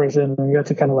 met him in person, and we got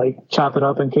to kind of like chop it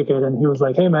up and kick it. And he was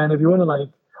like, hey man, if you want to like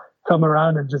come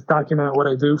around and just document what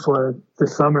I do for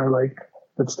this summer, like,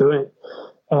 let's do it.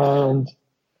 And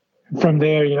from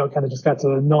there, kind of just got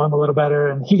to know him a little better.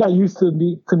 And he got used to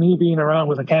me being around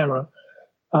with a camera,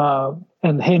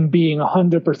 and him being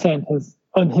 100% his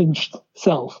unhinged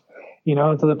self,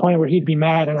 to the point where he'd be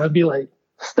mad and I'd be like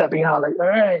stepping out like, all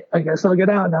right, I guess I'll get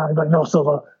out now. He'd be like, no,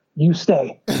 Silva, you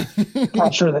stay.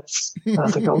 Capture this. And I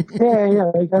was like, okay,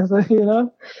 yeah, I guess,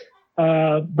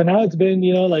 but now it's been,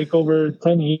 like over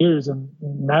 10 years, and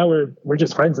now we're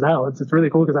just friends now. It's really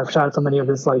cool because I've shot so many of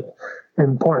his like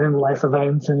important life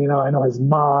events, and, I know his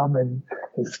mom and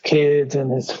his kids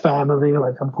and his family.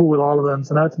 Like I'm cool with all of them.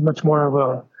 So now it's much more of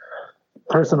a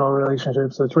personal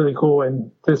relationship. So it's really cool. And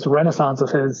this renaissance of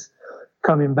his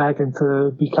coming back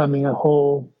into becoming a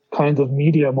whole kind of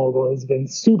media mogul has been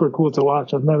super cool to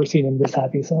watch. I've never seen him this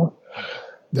happy. So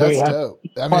that's dope.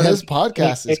 I mean, his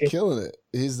podcast is killing it.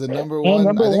 He's the number one.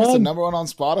 I think it's the number one on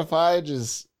Spotify.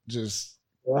 Just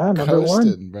number coasting,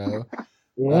 one, bro.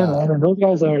 Yeah, man. And those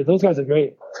guys are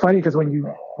great. It's funny because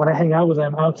when I hang out with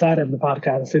them outside of the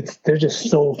podcast, they're just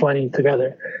so funny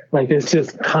together. Like it's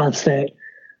just constant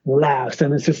laughs,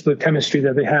 and it's just the chemistry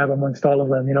that they have amongst all of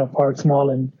them. Park Small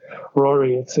and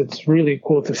Rory. It's really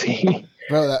cool to see.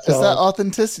 Bro, it's that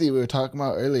authenticity we were talking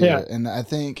about earlier. Yeah. And I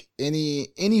think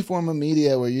any form of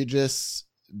media where you're just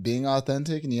being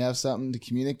authentic and you have something to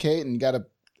communicate and you got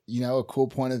a cool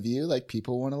point of view, like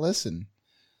people want to listen.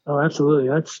 Oh, absolutely.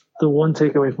 That's the one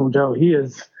takeaway from Joe. He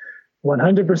is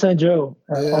 100% Joe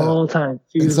at all times.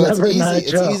 He's so never not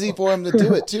Joe. It's easy for him to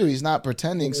do it too. He's not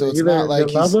pretending, so it's Either not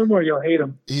like you love him or you'll hate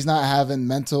him. He's not having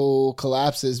mental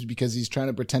collapses because he's trying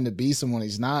to pretend to be someone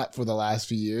he's not for the last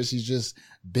few years. He's just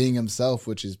being himself,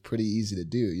 which is pretty easy to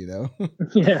do, you know?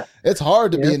 Yeah. It's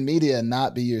hard to be in media and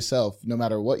not be yourself, no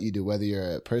matter what you do, whether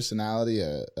you're a personality,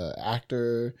 a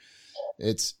actor.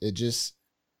 It just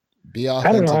be authentic.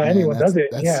 I don't know how anyone does it.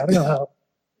 Yeah, I don't know how.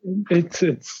 It's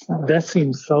that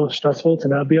seems so stressful to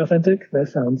not be authentic. That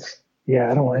sounds,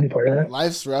 I don't want any part of that.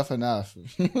 Life's rough enough.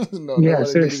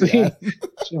 Seriously.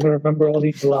 You remember all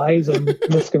these lies and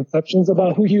misconceptions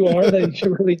about who you are that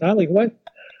you're really not. Like, what?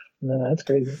 No, that's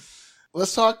crazy.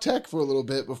 Let's talk tech for a little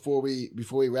bit before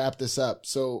we wrap this up.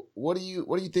 So, what do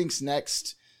you think's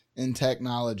next in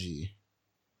technology?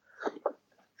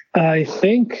 I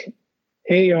think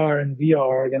AR and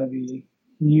VR are going to be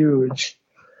huge.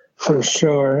 For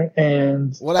sure.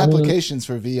 And what applications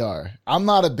for VR? I'm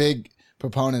not a big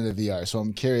proponent of VR, so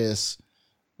I'm curious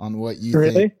on what you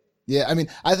think. Yeah, I mean,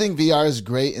 I think VR is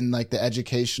great in like the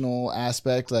educational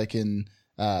aspect, like in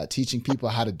teaching people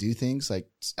how to do things, like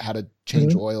how to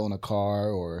change oil in a car,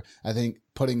 or I think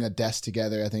putting a desk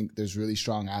together. I think there's really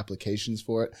strong applications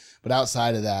for it. But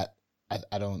outside of that,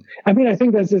 I don't. I mean, I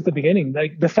think that's just the beginning.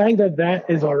 Like the fact that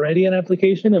is already an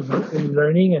application of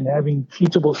learning and having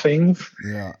teachable things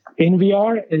in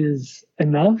VR is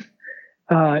enough.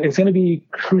 It's going to be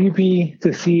creepy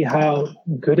to see how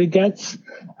good it gets.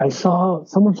 I saw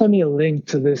someone sent me a link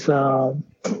to this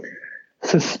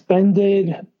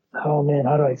suspended. Oh man,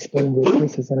 how do I explain this?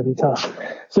 This is going to be tough.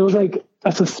 So it was like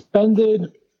a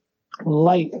suspended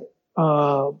light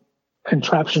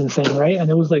contraption thing, right? And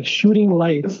it was like shooting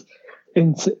lights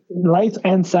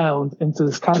and sound into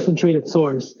this concentrated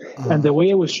source. And the way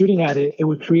it was shooting at it, it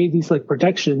would create these like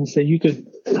projections that you could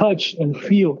touch and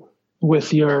feel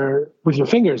with your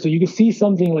fingers. So you could see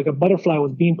something like a butterfly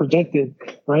was being projected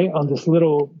right on this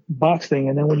little box thing.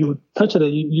 And then when you would touch it,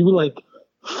 you would like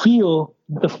feel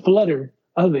the flutter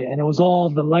of it. And it was all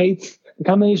the lights, the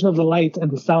combination of the lights and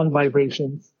the sound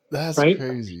vibrations. That's right?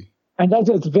 Crazy. And that's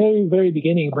just very, very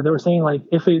beginning. But they were saying like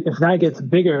if that gets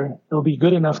bigger, it'll be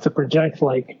good enough to project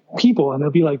like people, and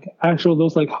it'll be like actual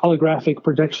those like holographic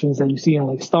projections that you see in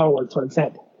like Star Wars, for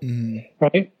example,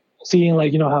 right? Seeing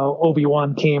like how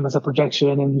Obi-Wan came as a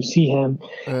projection, and you see him.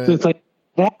 So it's like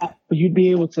that, but you'd be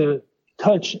able to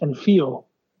touch and feel,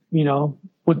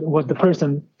 what the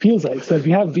person feels like. So if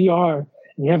you have VR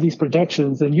and you have these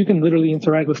projections, then you can literally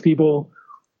interact with people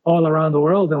all around the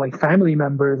world and like family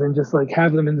members, and just like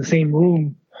have them in the same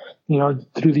room,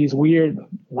 through these weird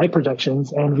light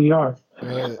projections and VR.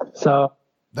 Right. So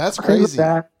that's crazy.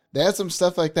 They had some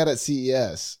stuff like that at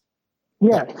CES.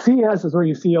 Yeah, CES is where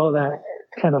you see all that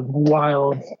kind of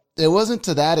wild. It wasn't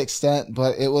to that extent,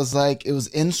 but it was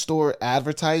in-store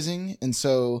advertising, and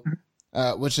so,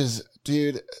 which is,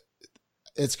 dude,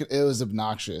 it was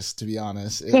obnoxious, to be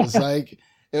honest. It was like.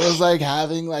 It was like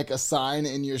having like a sign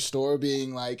in your store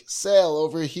being like sale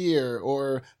over here,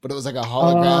 but it was like a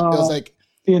hologram. It was like,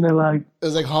 it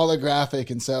was like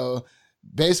holographic. And so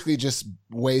basically just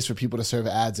ways for people to serve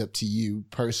ads up to you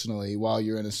personally while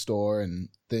you're in a store and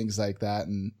things like that.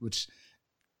 And which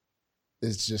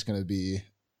is just going to be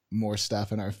more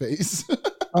stuff in our face.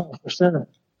 Oh, for sure.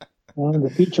 And the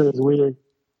future is weird.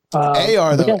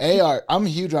 AR though, AR, I'm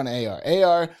huge on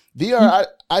AR. VR,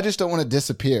 I just don't want to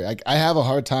disappear. Like I have a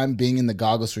hard time being in the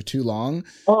goggles for too long.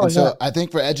 So I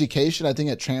think for education, I think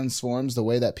it transforms the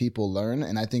way that people learn,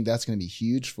 and I think that's going to be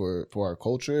huge for our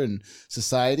culture and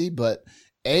society. But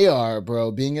AR,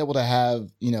 bro, being able to have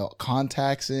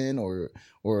contacts in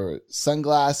or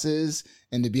sunglasses,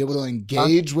 and to be able to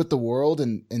engage with the world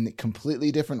in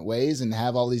completely different ways and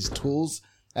have all these tools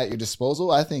at your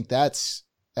disposal, I think that's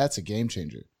a game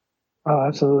changer. Oh,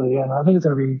 absolutely. Yeah, I think it's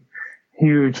going to be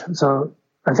huge. So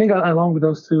I think along with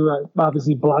those two,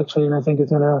 obviously blockchain, I think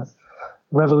it's going to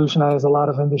revolutionize a lot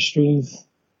of industries.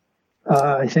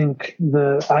 I think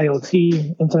the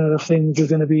IoT, Internet of Things, is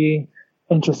going to be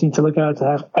interesting to look at, to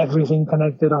have everything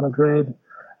connected on a grid.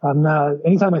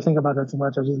 Anytime I think about that too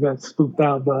much, I just get spooked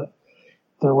out, but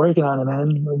they're working on it,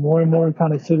 man. More and more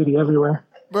connectivity everywhere.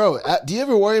 Bro, do you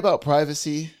ever worry about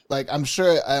privacy? Like, I'm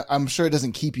sure it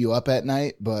doesn't keep you up at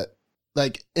night, but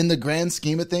like in the grand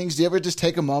scheme of things, do you ever just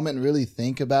take a moment and really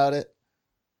think about it?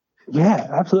 Yeah,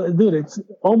 absolutely. Dude, it's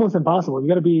almost impossible. You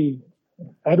got to be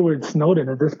Edward Snowden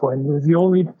at this point. He's the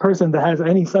only person that has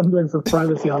any semblance of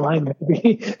privacy online,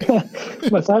 maybe.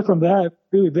 But aside from that,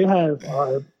 dude, they have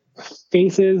our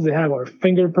faces, they have our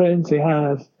fingerprints, they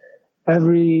have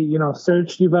every,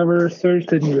 search you've ever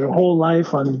searched in your whole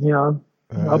life on,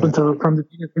 up until from the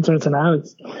internet to now.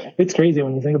 It's crazy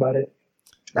when you think about it.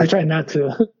 I try not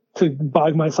to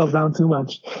bog myself down too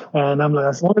much, and I'm like,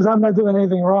 as long as I'm not doing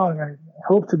anything wrong, I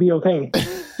hope to be okay.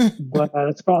 But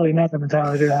it's probably not the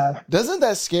mentality to have. Doesn't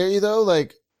that scare you though?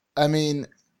 Like, I mean,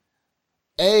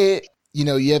 you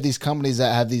have these companies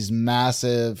that have these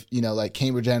massive, like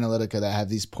Cambridge Analytica, that have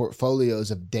these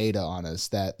portfolios of data on us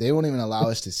that they won't even allow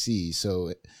us to see.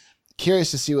 So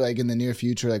curious to see, like, in the near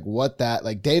future, like what that,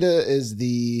 like, data is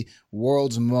the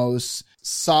world's most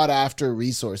sought after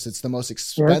resource. It's the most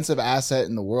expensive asset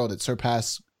in the world. It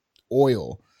surpassed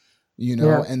oil,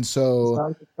 and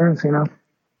so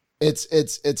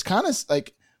it's kind of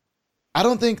like, I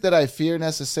don't think that I fear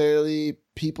necessarily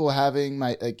people having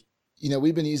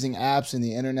we've been using apps and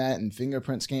the internet and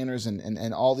fingerprint scanners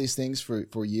and all these things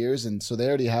for years. And so they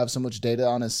already have so much data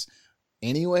on us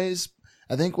anyways.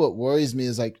 I think what worries me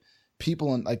is like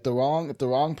people and like if the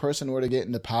wrong person were to get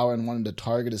into power and wanted to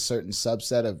target a certain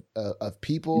subset of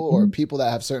people, or people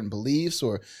that have certain beliefs,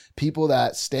 or people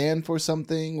that stand for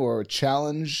something or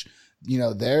challenge,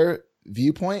 their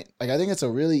viewpoint. Like, I think it's a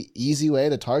really easy way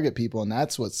to target people. And I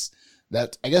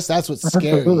guess that's what's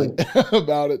scary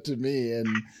about it to me. And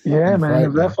man,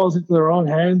 if that falls into the wrong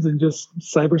hands, and just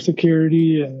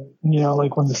cybersecurity, and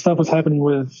like when the stuff was happening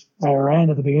with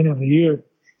Iran at the beginning of the year,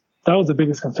 that was the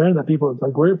biggest concern, that people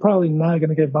like, we're probably not going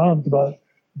to get bombed, but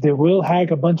they will hack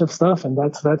a bunch of stuff, and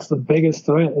that's the biggest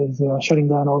threat, is shutting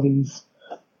down all these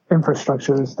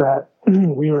infrastructures that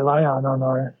we rely on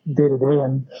our day to day.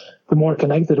 And the more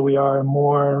connected we are,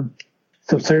 more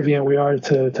subservient we are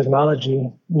to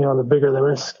technology, the bigger the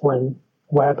risk what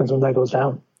happens when that goes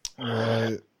down.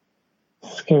 Right.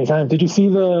 Scary time. Did you see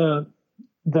the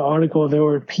article? There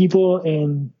were people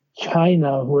in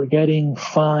China who were getting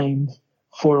fined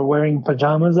for wearing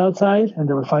pajamas outside, and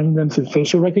they were finding them through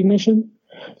facial recognition.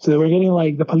 So they were getting,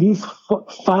 like, the police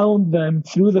found them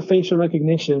through the facial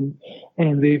recognition,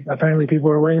 and apparently people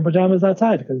were wearing pajamas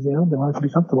outside because, they wanted to be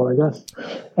comfortable, I guess.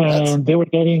 And they were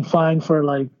getting fined for,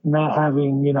 like, not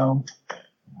having,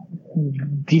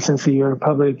 decency or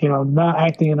public, not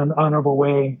acting in an honorable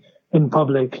way in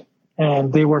public.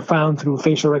 And they were found through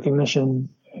facial recognition.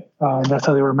 And that's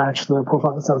how they were matched to the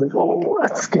profile. So I was like, oh,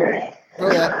 that's scary. Bro,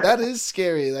 that is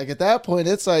scary. Like, at that point,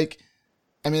 it's like,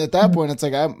 I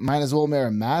might as well wear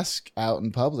a mask out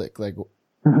in public. Like,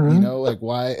 like,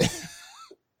 why?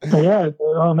 Yeah.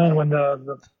 Oh man, when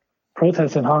the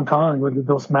protests in Hong Kong with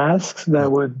those masks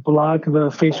that would block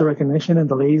the facial recognition and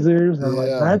the lasers, and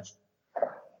like,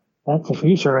 that's the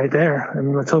future right there. I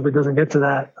mean, let's hope it doesn't get to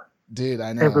that. Dude,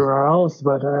 I know. Everywhere else,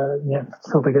 but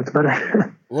let's hope it gets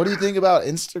better. What do you think about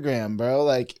Instagram, bro?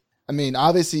 Like, I mean,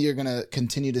 obviously you're gonna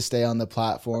continue to stay on the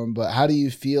platform, but how do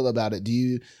you feel about it?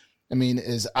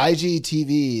 Is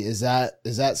IGTV, is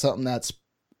that something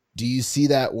do you see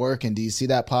that working? Do you see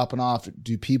that popping off?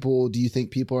 Do you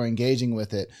think people are engaging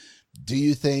with it? Do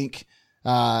you think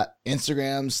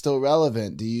Instagram's still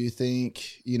relevant? Do you think,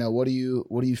 what do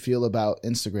you feel about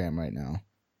Instagram right now?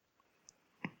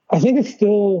 I think it's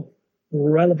still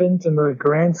relevant in the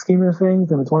grand scheme of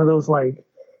things, and it's one of those, like,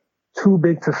 too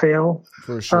big to fail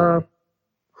for sure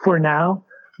for now.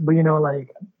 But,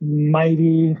 like,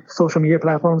 mighty social media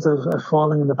platforms have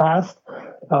fallen in the past.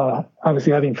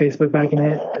 Obviously, having Facebook back in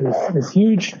it is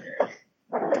huge.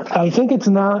 I think it's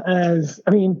not as,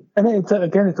 and it's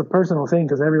a personal thing,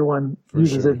 because everyone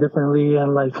uses it differently.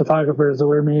 And, like, photographers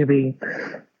were maybe,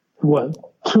 1,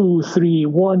 2, or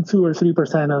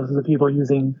 3% of the people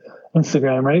using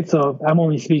Instagram, right? So I'm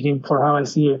only speaking for how I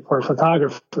see it for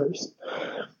photographers.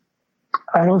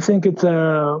 I don't think it's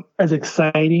as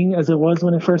exciting as it was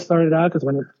when it first started out, because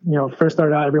when it first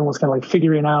started out, everyone was kind of like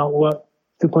figuring out what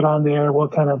to put on there,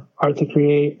 what kind of art to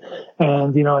create.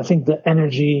 And, I think the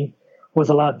energy was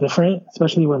a lot different,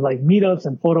 especially with, like, meetups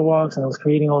and photo walks, and I was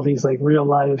creating all these, like, real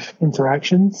life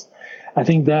interactions. I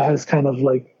think that has kind of,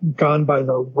 like, gone by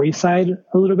the wayside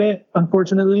a little bit,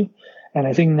 unfortunately. And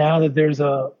I think now that there's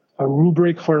a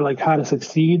rubric for, like, how to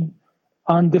succeed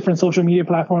on different social media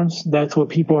platforms, that's what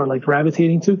people are, like,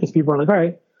 gravitating to, because people are like, all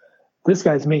right, this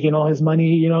guy's making all his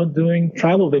money, doing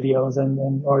travel videos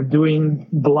and or doing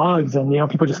blogs, and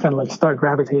people just kind of, like, start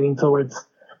gravitating towards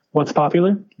what's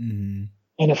popular. Mm-hmm.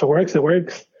 And if it works, it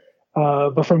works.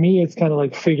 But for me, it's kind of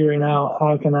like figuring out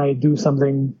how can I do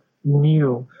something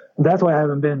new. And that's why I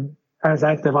haven't been as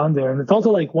active on there. And it's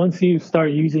also like, once you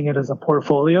start using it as a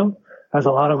portfolio, as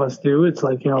a lot of us do, it's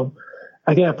like,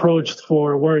 I get approached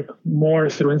for work more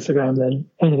through Instagram than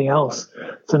anything else.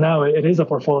 So now it is a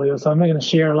portfolio. So I'm not going to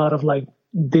share a lot of, like,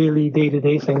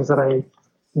 day-to-day things that I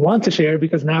want to share,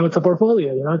 because now it's a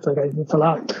portfolio. It's like, it's a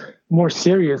lot more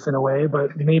serious in a way,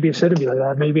 but maybe it shouldn't be like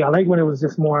that. Maybe I like when it was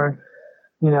just more,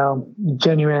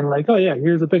 genuine, like, oh yeah,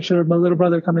 here's a picture of my little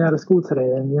brother coming out of school today,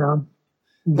 and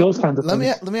those kinds of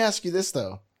things. Let me ask you this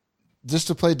though, just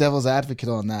to play devil's advocate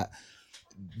on that.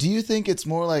 Do you think it's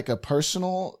more like a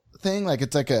personal thing? Like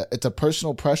it's a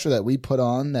personal pressure that we put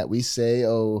on, that we say,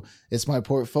 oh, it's my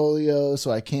portfolio,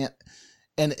 so I can't,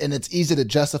 and it's easy to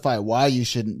justify why you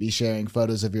shouldn't be sharing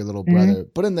photos of your little brother. Mm-hmm.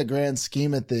 But in the grand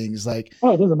scheme of things, like,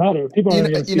 oh, it doesn't matter. People are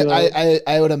going to see that.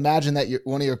 I would imagine that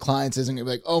one of your clients isn't going to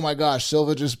be like, oh my gosh,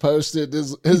 Silva just posted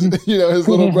his his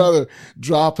little brother,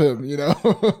 drop him,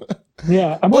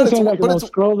 Yeah, I'm also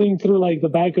scrolling through like the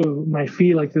back of my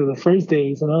feed, like through the first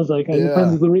days, and I was like, I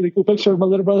found a really cool picture of my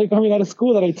little brother coming out of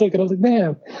school that I took, and I was like,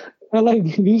 damn,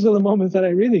 these are the moments that I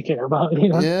really care about,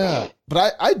 Yeah,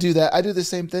 but I do that. I do the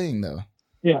same thing though.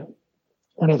 Yeah,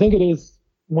 and I think it is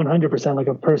 100% like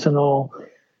a personal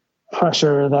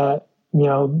pressure that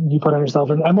you put on yourself,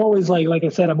 and I'm always like I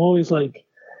said, I'm always like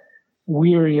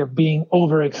weary of being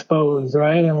overexposed,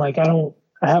 right? And like I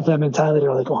have that mentality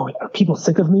of like, oh, are people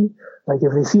sick of me? Like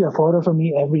if they see a photo from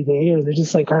me every day, or they're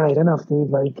just like, all right, enough, dude.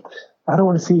 Like I don't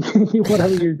want to see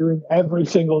whatever you're doing every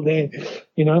single day,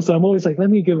 So I'm always like,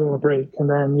 let me give them a break, and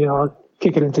then I'll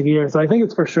kick it into gear. So I think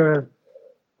it's for sure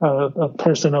a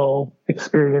personal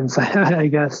experience, I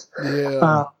guess.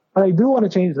 Yeah. But I do want to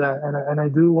change that, and I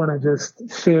do want to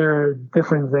just share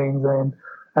different things. And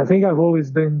I think I've always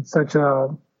been such a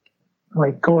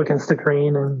go against the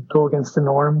grain and go against the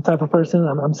norm type of person.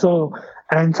 I'm so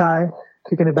anti,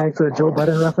 kicking it back to the Joe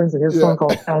Budden reference. He has a song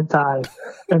called Anti,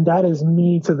 and that is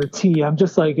me to the T. I'm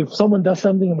just like, if someone does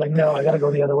something, I'm like, no, I gotta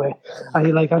go the other way. I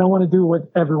don't want to do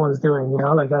what everyone's doing,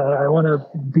 Like I want to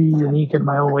be unique in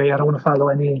my own way. I don't want to follow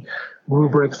any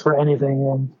rubrics for anything,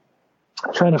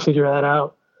 and trying to figure that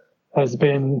out has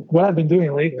been what I've been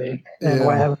doing lately, and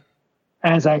why I haven't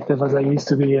as active as I used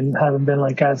to be, and haven't been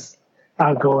like as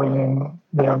outgoing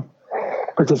and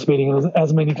participating in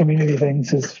as many community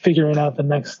things, is figuring out the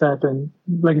next step. And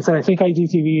like I said, I think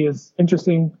IGTV is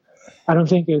interesting. I don't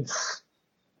think it's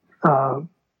it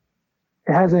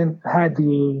hasn't had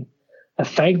the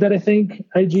effect that I think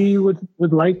IG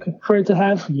would like for it to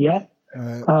have yet.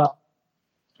 Right.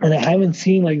 And I haven't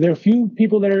seen, there are a few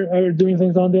people that are doing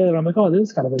things on there that I'm like, oh, this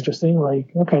is kind of interesting.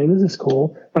 Like, okay, this is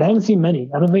cool. But I haven't seen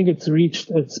many. I don't think it's reached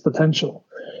its potential.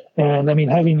 And I mean,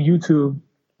 having YouTube,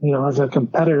 as a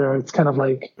competitor, it's kind of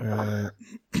like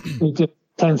it just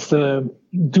tends to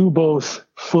do both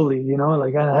fully,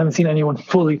 Like I haven't seen anyone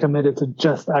fully committed to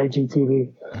just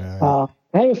IGTV. I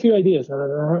have a few ideas.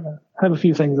 I have a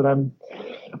few things that I'm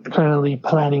currently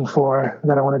planning for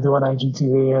that I want to do on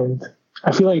IGTV. And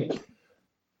I feel like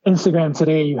Instagram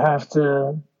today, you have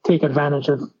to take advantage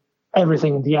of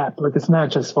everything in the app. Like it's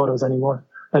not just photos anymore.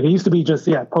 Like it used to be just,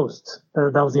 posts.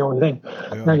 That was the only thing.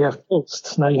 Yeah. Now you have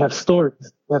posts. Now you have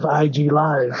stories. You have IG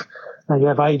Live. Now you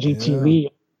have IGTV. Yeah.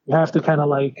 You have to kind of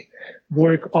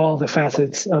work all the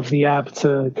facets of the app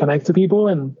to connect to people.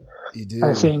 And you do.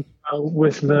 I think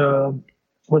with the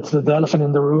elephant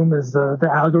in the room is the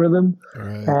algorithm.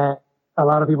 Right. And a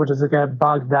lot of people just get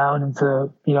bogged down into,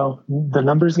 the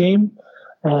numbers game.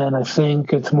 And I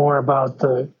think it's more about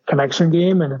the connection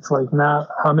game, and it's not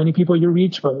how many people you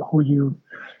reach, but who you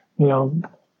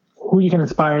can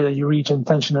inspire that you reach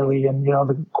intentionally, and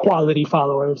the quality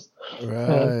followers.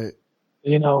 Right.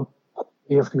 And,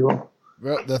 if you will.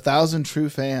 The 1,000 true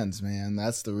fans, man,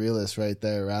 that's the realest right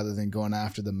there, rather than going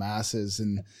after the masses.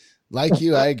 And like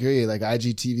you, I agree. Like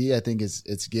IGTV, I think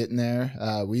it's getting there.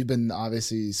 We've been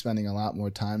obviously spending a lot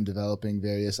more time developing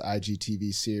various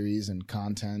IGTV series and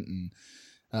content, and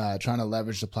trying to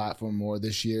leverage the platform more.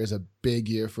 This year is a big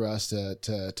year for us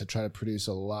to try to produce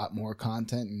a lot more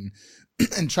content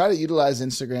and try to utilize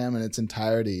Instagram in its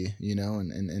entirety,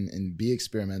 and be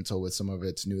experimental with some of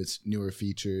its newer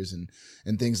features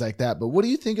and things like that. But what do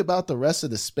you think about the rest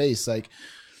of the space? Like,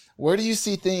 where do you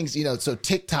see things, so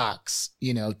TikTok's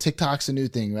a new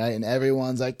thing, right? And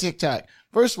everyone's like, TikTok.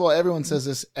 First of all, everyone says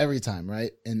this every time,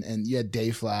 right? And you had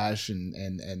Dayflash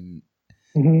and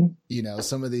mm-hmm.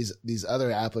 Some of these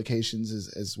other applications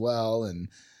as well, and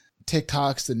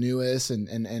TikTok's the newest, and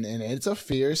it's a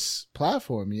fierce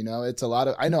platform. It's a lot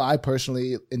of. I know I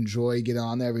personally enjoy getting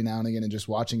on there every now and again and just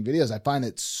watching videos. I find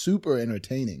it super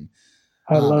entertaining.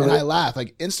 I love it. I laugh.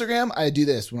 Like Instagram, I do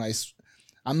this when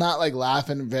I'm not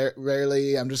laughing very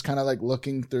rarely. I'm just kind of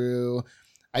looking through.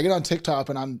 I get on TikTok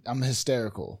and I'm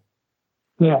hysterical.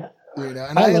 Yeah.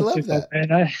 And I love TikTok, that.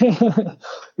 And I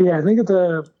think it's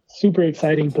super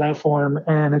exciting platform,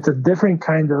 and it's a different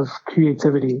kind of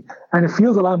creativity, and it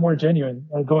feels a lot more genuine.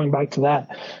 Going back to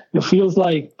that, it feels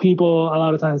like people a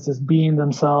lot of times just being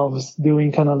themselves,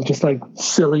 doing kind of just like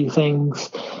silly things,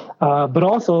 but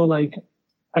also like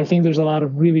I think there's a lot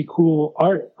of really cool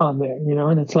art on there, you know.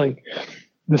 And it's like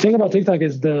the thing about TikTok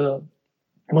is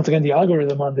once again, the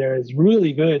algorithm on there is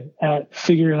really good at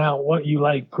figuring out what you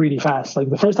like pretty fast. Like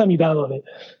the first time you download it,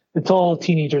 it's all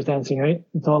teenagers dancing, right?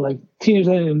 It's all like teenagers,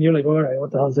 and you're like, all right,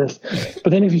 what the hell is this?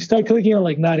 But then if you start clicking on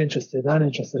like not interested,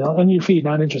 on your feed,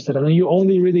 not interested, and then you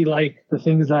only really like the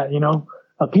things that, you know,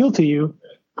 appeal to you,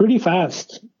 pretty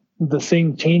fast the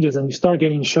thing changes and you start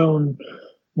getting shown,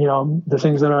 you know, the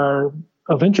things that are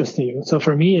of interest to you. So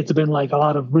for me, it's been like a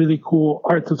lot of really cool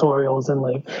art tutorials and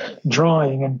like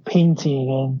drawing and painting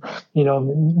and, you know,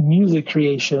 music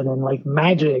creation and like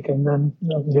magic. And then,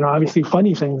 you know, obviously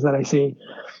funny things that I see.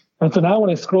 And so now when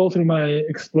I scroll through my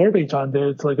explore page on there,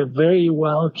 it's like a very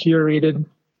well curated,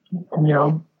 you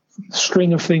know,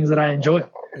 string of things that I enjoy.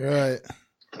 Right.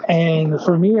 And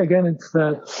for me, again, it's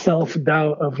that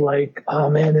self-doubt of like, oh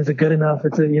man, is it good enough?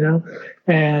 It's a, you know,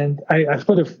 and I've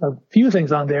put a few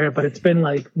things on there, but it's been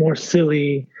like more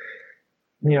silly,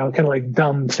 you know, kind of like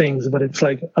dumb things, but it's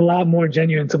like a lot more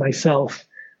genuine to myself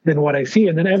than what I see.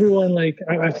 And then everyone, like,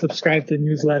 I've subscribed to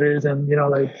newsletters and, you know,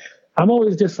 like, I'm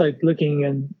always just like looking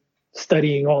and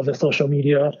studying all the social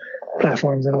media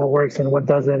platforms and what works and what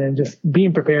doesn't, and just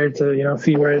being prepared to, you know,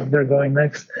 see where they're going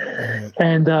next.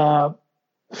 And,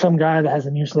 some guy that has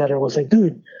a newsletter will say,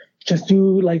 dude, just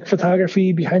do like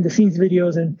photography behind the scenes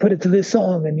videos and put it to this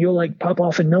song and you'll like pop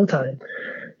off in no time,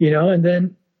 you know? And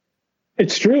then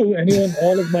it's true.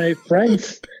 All of my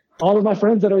friends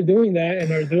that are doing that and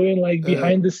are doing like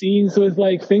behind the scenes with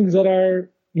like things that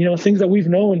are, you know, things that we've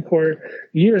known for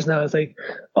years now. It's like,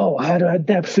 oh, how to add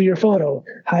depth to your photo,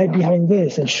 hide behind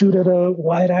this and shoot at a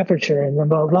wide aperture and blah,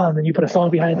 blah, blah. And then you put a song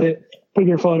behind it, put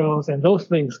your photos, and those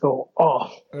things go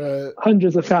off.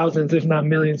 Hundreds of thousands, if not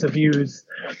millions of views.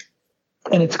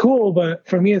 And it's cool, but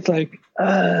for me, it's like,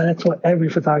 that's what every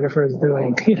photographer is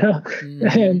doing, you know?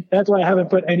 And that's why I haven't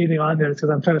put anything on there, because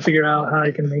I'm trying to figure out how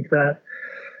I can make that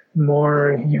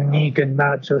more unique and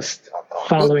not just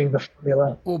following the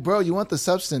formula. Well, bro, you want the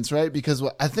substance, right? Because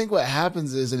I think what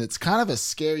happens is, and it's kind of a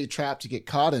scary trap to get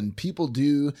caught in, people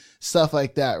do stuff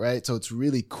like that, right? So it's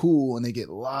really cool and they get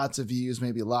lots of views,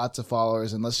 maybe lots of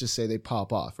followers, and let's just say they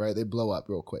pop off, right? They blow up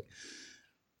real quick.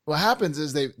 What happens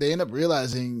is they end up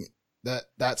realizing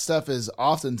that stuff is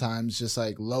oftentimes just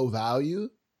like low value.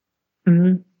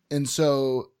 Mm-hmm. And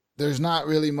so there's not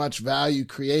really much value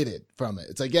created from it.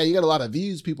 It's like, yeah, you got a lot of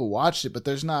views, people watched it, but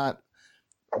there's not,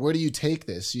 where do you take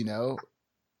this, you know?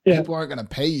 Yeah. People aren't going to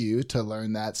pay you to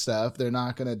learn that stuff. They're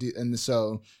not going to do, and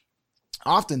so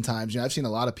oftentimes, you know, I've seen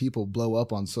a lot of people blow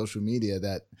up on social media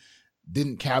that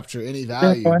didn't capture any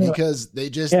value because they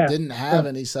just didn't have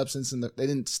any substance and they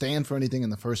didn't stand for anything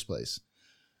in the first place.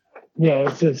 Yeah,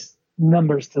 it's just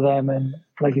numbers to them. And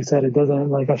like you said, it doesn't,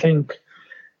 like, I think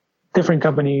different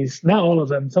companies, not all of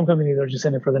them, some companies are just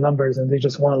in it for the numbers and they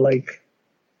just want like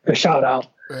the shout out.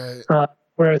 Right.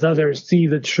 Whereas others see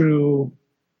the true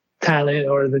talent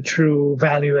or the true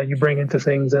value that you bring into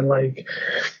things. And like,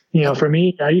 you know, for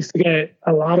me, I used to get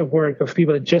a lot of work of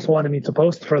people that just wanted me to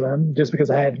post for them just because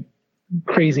I had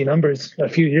crazy numbers a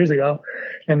few years ago.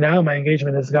 And now my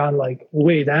engagement has gone like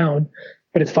way down,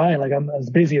 but it's fine. Like I'm as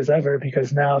busy as ever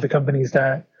because now the companies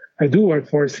that I do work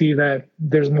for see that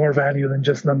there's more value than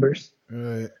just numbers.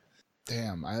 Right.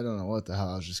 Damn, I don't know what the hell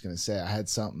I was just going to say. I had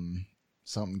something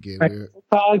get weird.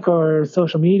 TikTok or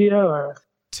social media or?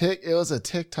 It was a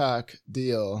TikTok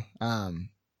deal.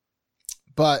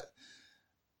 But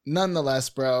nonetheless,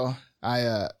 bro,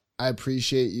 I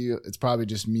appreciate you. It's probably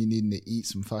just me needing to eat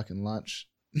some fucking lunch.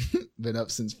 Been up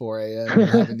since 4 a.m. and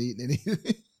haven't eaten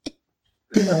anything.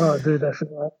 Oh, dude, that's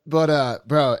right. But,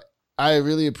 bro, I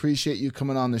really appreciate you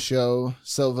coming on the show,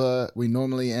 Silva. We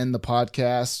normally end the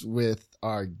podcast with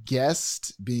our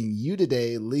guest being you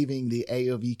today, leaving the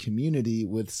AOV community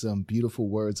with some beautiful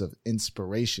words of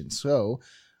inspiration. So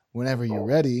whenever you're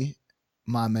ready,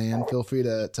 my man, feel free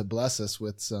to bless us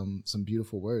with some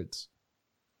beautiful words.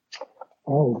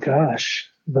 Oh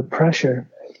gosh, the pressure.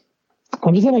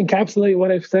 I'm just going to encapsulate what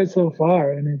I've said so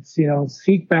far. And it's, you know,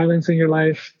 seek balance in your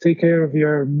life, take care of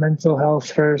your mental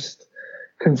health first,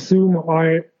 consume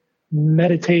art,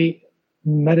 meditate.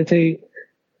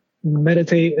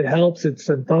 It helps. It's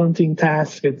a daunting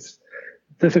task. It's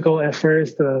difficult at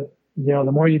first. You know,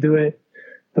 the more you do it,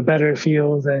 the better it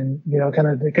feels. And, you know, kind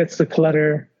of it gets the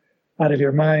clutter out of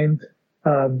your mind.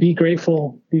 Be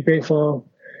grateful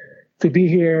to be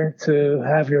here, to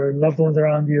have your loved ones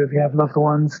around you, if you have loved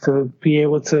ones, to be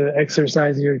able to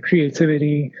exercise your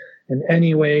creativity in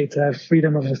any way, to have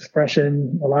freedom of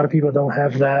expression. A lot of people don't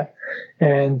have that.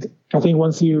 And I think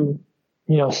once you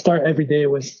start every day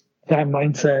with that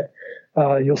mindset,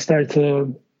 you'll start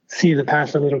to see the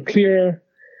path a little clearer.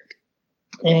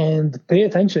 And pay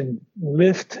attention.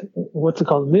 Lift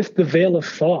the veil of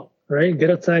thought, right? Get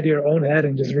outside your own head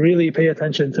and just really pay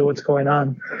attention to what's going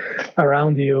on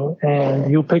around you.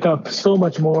 And you'll pick up so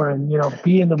much more and,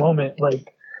 be in the moment.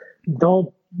 Like,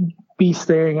 don't be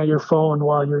staring at your phone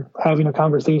while you're having a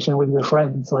conversation with your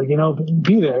friends. Like,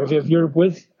 be there. If you're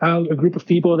with a group of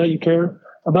people that you care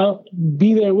about,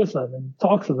 be there with them and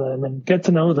talk to them and get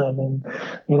to know them and,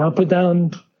 put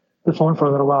down the phone for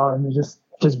a little while and just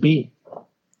be.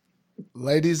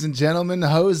 Ladies and gentlemen,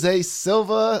 Jose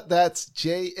Silva, that's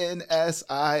JNSILVA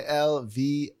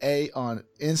on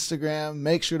Instagram.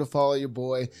 Make sure to follow your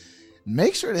boy.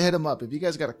 Make sure to hit him up. If you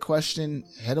guys got a question,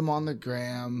 hit him on the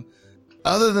gram.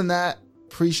 Other than that,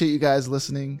 appreciate you guys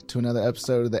listening to another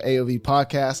episode of the AOV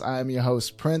podcast. I am your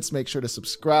host, Prince. Make sure to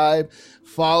subscribe,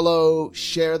 follow,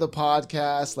 share the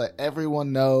podcast, let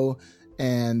everyone know,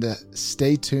 and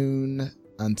stay tuned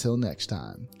until next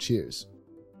time. Cheers.